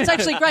 Yeah, that's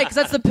actually great, because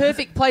that's the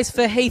perfect place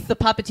for Heath, the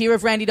puppeteer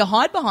of Randy, to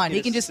hide behind.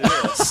 He can just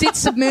sit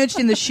submerged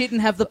in the shit and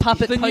have the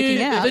puppet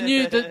poking out.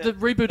 The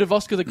reboot of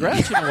Oscar the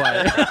Grouch, in a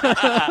way.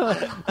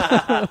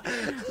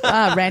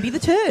 Randy the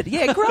turd.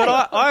 Yeah, great.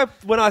 But I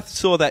when I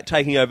saw that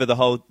taking over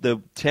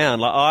the town,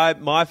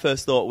 my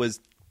first thought was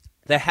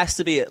there has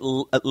to be at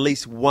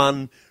least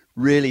one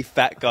really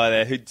fat guy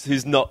there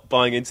who's not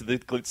buying into the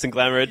glitz and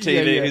glamour of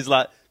TV, who's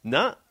like,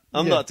 nah,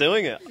 I'm not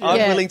doing it.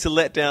 I'm willing to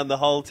let down the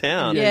whole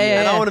town.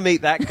 And I want to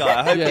meet that guy.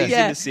 I hope he's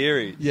in the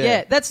series.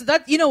 Yeah, that's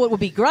that. You know what would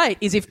be great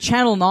is if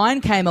Channel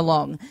 9 came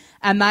along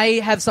and they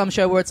have some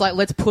show where it's like,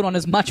 let's put on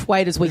as much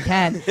weight as we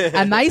can,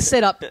 and they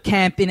set up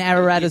camp in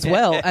Ararat as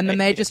well, and then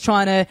they're just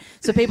trying to,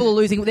 so people are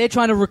losing, they're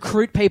trying to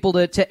recruit people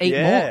to eat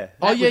more.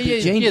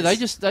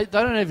 Genius. They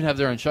don't even have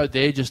their own show.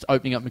 They're just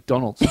opening up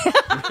McDonald's in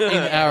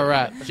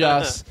Ararat.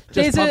 Just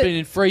pumping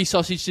in free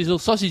sausage sizzle.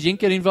 Sausage Inc.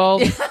 get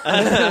involved.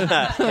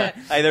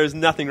 Hey, there is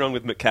nothing wrong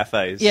with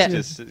McCafes. Yeah.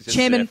 Just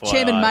Chairman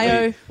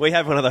Mayo. We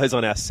have one of those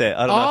on our set.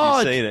 I don't know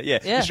if you've seen it.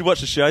 Yeah. You should watch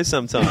the show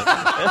sometime.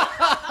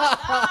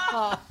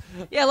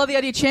 Yeah, I love the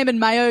idea. Chairman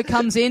Mayo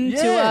comes in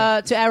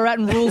to Ararat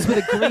and rules with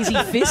a greasy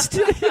fist.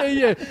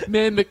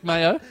 Mayor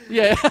McMayo.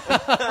 Yeah.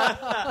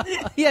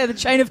 Yeah, the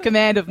chain of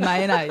command of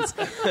mayonnaise.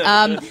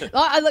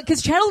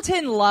 Because Channel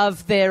 10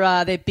 love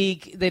their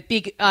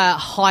big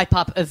hype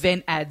up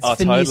event ads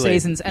for new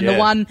seasons, and the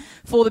one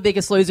for The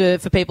Biggest Loser,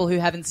 for people who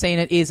haven't seen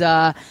it, is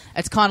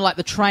it's kind of like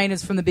the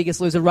trainers from The Biggest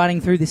Loser running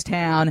through this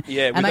town.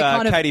 Yeah, with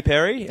Katy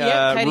Perry,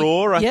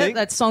 Roar, I think.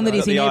 Yeah, that song that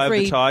is in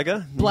every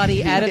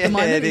bloody ad at the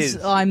moment. It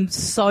is. I'm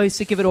so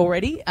sick of it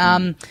already.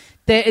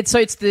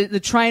 It's the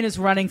trainers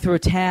running through a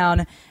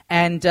town,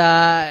 and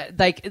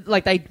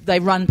they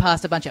run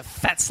past a bunch of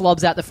fat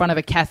slobs out the front of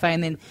a cafe,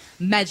 and then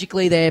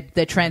magically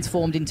they're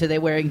transformed into,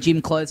 they're wearing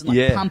gym clothes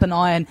and pump and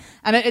iron,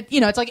 and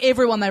it's like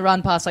everyone they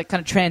run past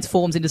kind of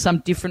transforms into some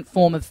different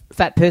form of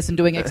fat person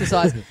doing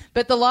exercise.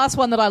 But the last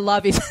one that I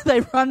love is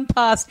they run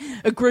past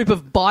a group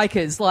of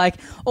bikers, like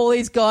all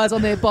these guys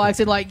on their bikes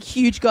and like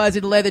huge guys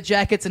in leather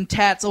jackets and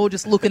tats, all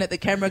just looking at the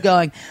camera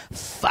going,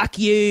 "Fuck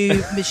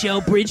you,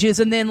 Michelle Bridges,"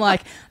 and then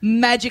like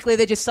magically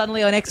they're just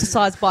suddenly on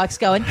exercise bikes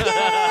going,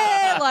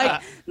 "Yeah!"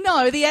 Like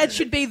No, the ad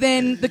should be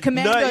then the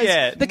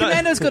Commando's.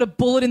 Commando's got a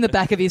bullet in the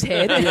back of his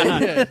head.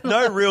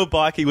 No real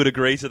bikie would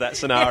agree to that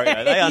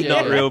scenario. They are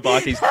not real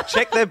bikies.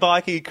 Check their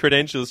bikie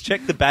credentials.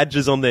 Check the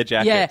badges on their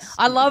jackets. Yeah,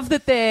 I love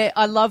that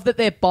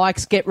their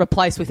bikes get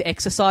replaced with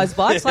exercise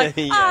bikes. Like,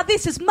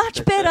 this is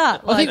much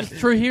better. I think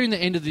through hearing the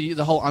end of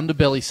the whole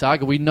Underbelly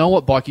saga, we know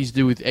what bikies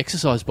do with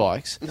exercise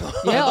bikes.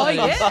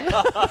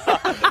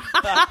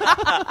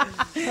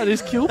 That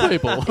is kill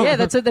people. Yeah,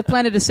 that's it. They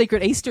planted a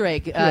secret Easter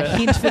egg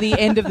hint for the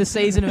end of the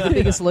season of The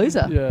Biggest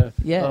Loser.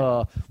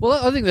 Yeah.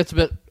 Well, I think that's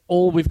about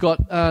all we've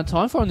got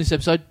time for on this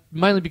episode,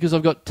 mainly because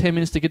I've got 10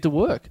 minutes to get to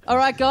work. All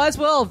right, guys.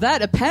 Well,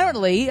 that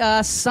apparently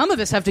some of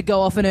us have to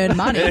go off and earn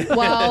money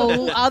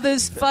while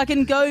others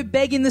fucking go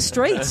beg in the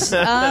streets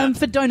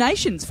for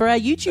donations for our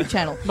YouTube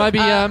channel. Maybe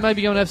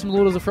go and have some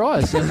Lord of the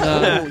Fries and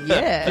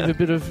give a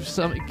bit of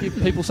give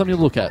people something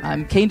to look at.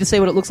 I'm keen to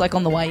see what it looks like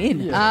on the way in.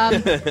 Yeah.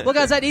 Well,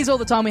 guys, that is all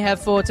the time we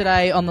have for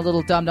today on the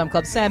Little Dum Dum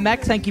Club. Sam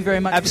Mack, thank you very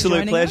much. Absolute for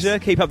joining pleasure.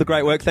 us. Keep up the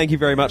great work. Thank you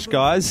very much,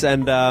 guys.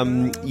 And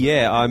I'm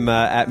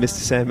at Mr.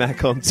 Sam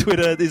Mack on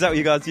Twitter. Is that what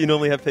you guys? You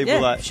normally have people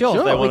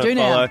sure. They we do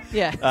follow. Now.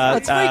 Yeah,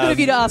 it's very good of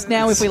you to ask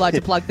now if we like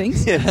to plug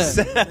things.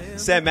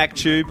 Sam Mack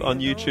Tube on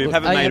YouTube.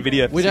 Haven't made a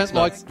video. For we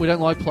don't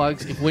like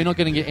plugs. If we're not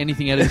going to get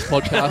anything out of this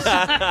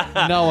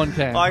podcast, no one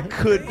can. I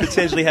could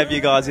potentially have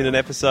you guys in an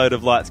episode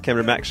of Lights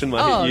Camera Maction,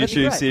 my hit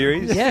YouTube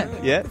series.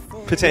 Yeah,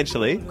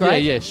 potentially.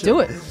 Great. Yeah,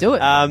 sure. Do it.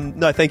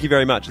 No, thank you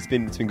very much. It's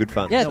been good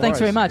fun. Yeah, thanks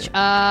very much.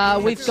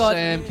 We've got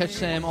catch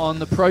Sam on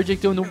The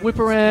Project doing the whip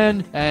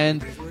around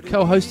and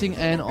co-hosting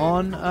and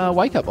on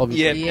Wake Up,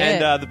 obviously.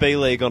 Yeah, and the B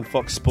League on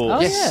Fox Sports.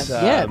 Oh, yes.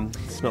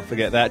 Let's not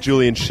forget that.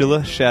 Julian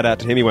Schiller, shout out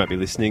to him. He won't be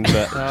listening,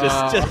 but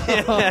just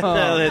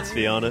let's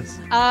be honest.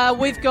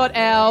 We've got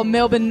our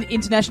Melbourne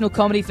International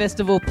Comedy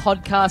Festival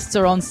podcasts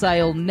are on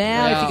sale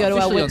now. If you go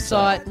to our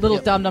website,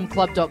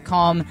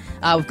 littledumdumclub.com,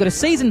 we've got a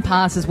season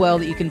pass as well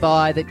that you can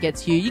buy that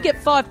gets you get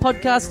 5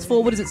 podcasts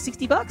for, what is it,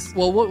 $60?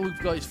 Well, what we've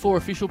got is 4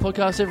 official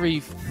podcasts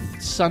every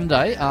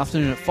Sunday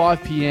afternoon at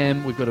 5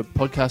 p.m. We've got a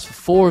podcast for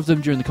 4 of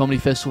them during the Comedy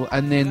Festival,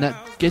 and then that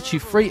gets you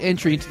free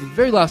entry into the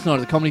very last night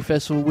of the Comedy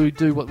Festival. We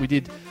do what we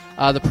did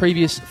the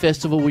previous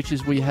festival, which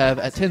is we have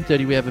at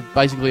 10:30 we have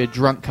basically a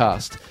drunk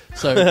cast.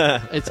 So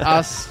it's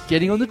us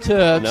getting on the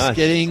Terps,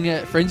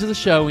 getting friends of the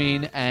show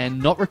in, and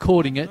not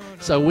recording it,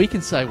 so we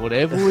can say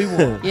whatever we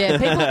want.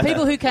 Yeah,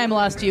 people who came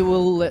last year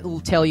will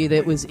tell you that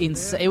it was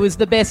it was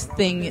the best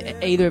thing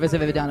either of us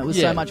have ever done. It was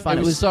so much fun.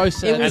 It was so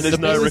sad. And there's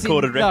no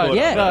recorded record.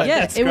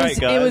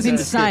 It was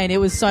insane. It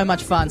was so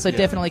much fun. So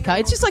definitely,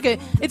 it's just like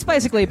it's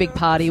basically a big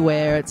party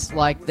where it's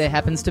like there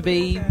happens to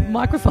be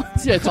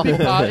microphones. Yeah, it's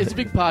a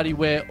big party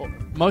where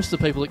most of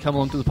the people that come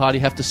along to the party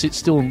have to sit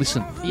still and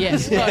listen.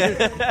 Yes. So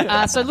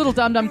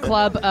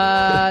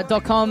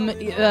littledumdumclub.com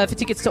for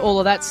tickets to all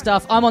of that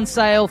stuff. I'm on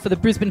sale for the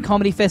Brisbane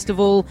Comedy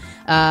Festival.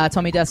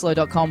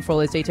 TommyDaslow.com for all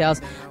those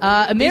details.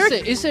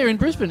 Is there in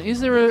Brisbane?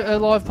 Is there a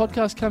live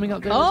podcast coming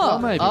up there as well,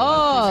 maybe?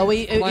 Are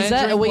we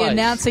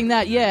announcing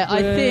that? Yeah,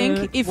 I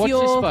think if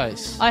you're...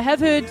 I have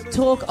heard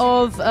talk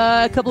of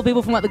a couple of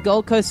people from like the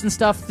Gold Coast and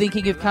stuff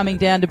thinking of coming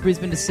down to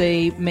Brisbane to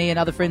see me and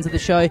other friends of the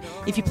show.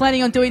 If you're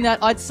planning on doing that,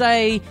 I'd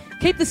say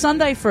keep the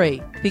Sunday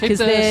free. Because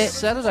they're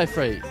Saturday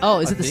free. Oh,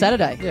 is it the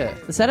Saturday? Yeah.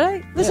 The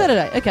Saturday? The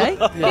Saturday, okay.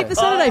 Keep the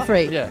Saturday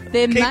free. Yeah.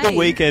 Keep the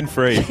weekend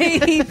free.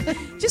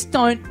 Just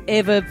don't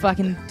ever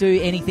fucking do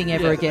anything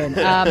ever again.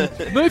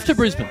 Move to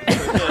Brisbane.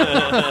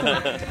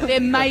 There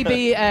may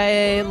be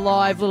a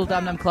live Little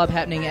Dum Dum Club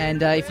happening,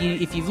 and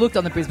if you've looked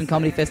on the Brisbane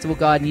Comedy Festival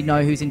guide and you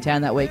know who's in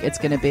town that week, it's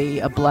going to be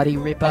a bloody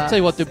ripper. I'll tell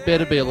you what, there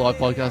better be a live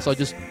podcast. I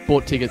just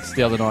bought tickets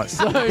the other night.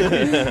 So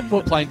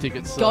bought plane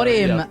tickets. Got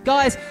him. Yeah.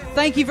 Guys,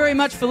 thank you very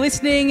much for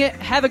listening.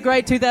 Have a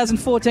great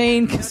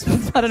 2014,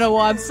 because I don't know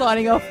why I'm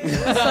signing off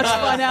with such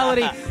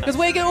finality, because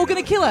we're all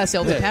going to kill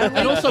ourselves,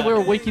 apparently. And also, we're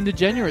a week into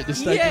January at this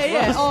stage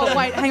as well. Oh,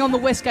 wait, hang on, the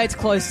Westgate's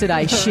closed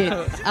today. Shit.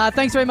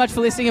 Thanks very much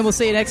for listening, and we'll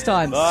see you next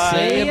time. Bye.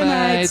 See you,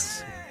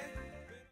 mates.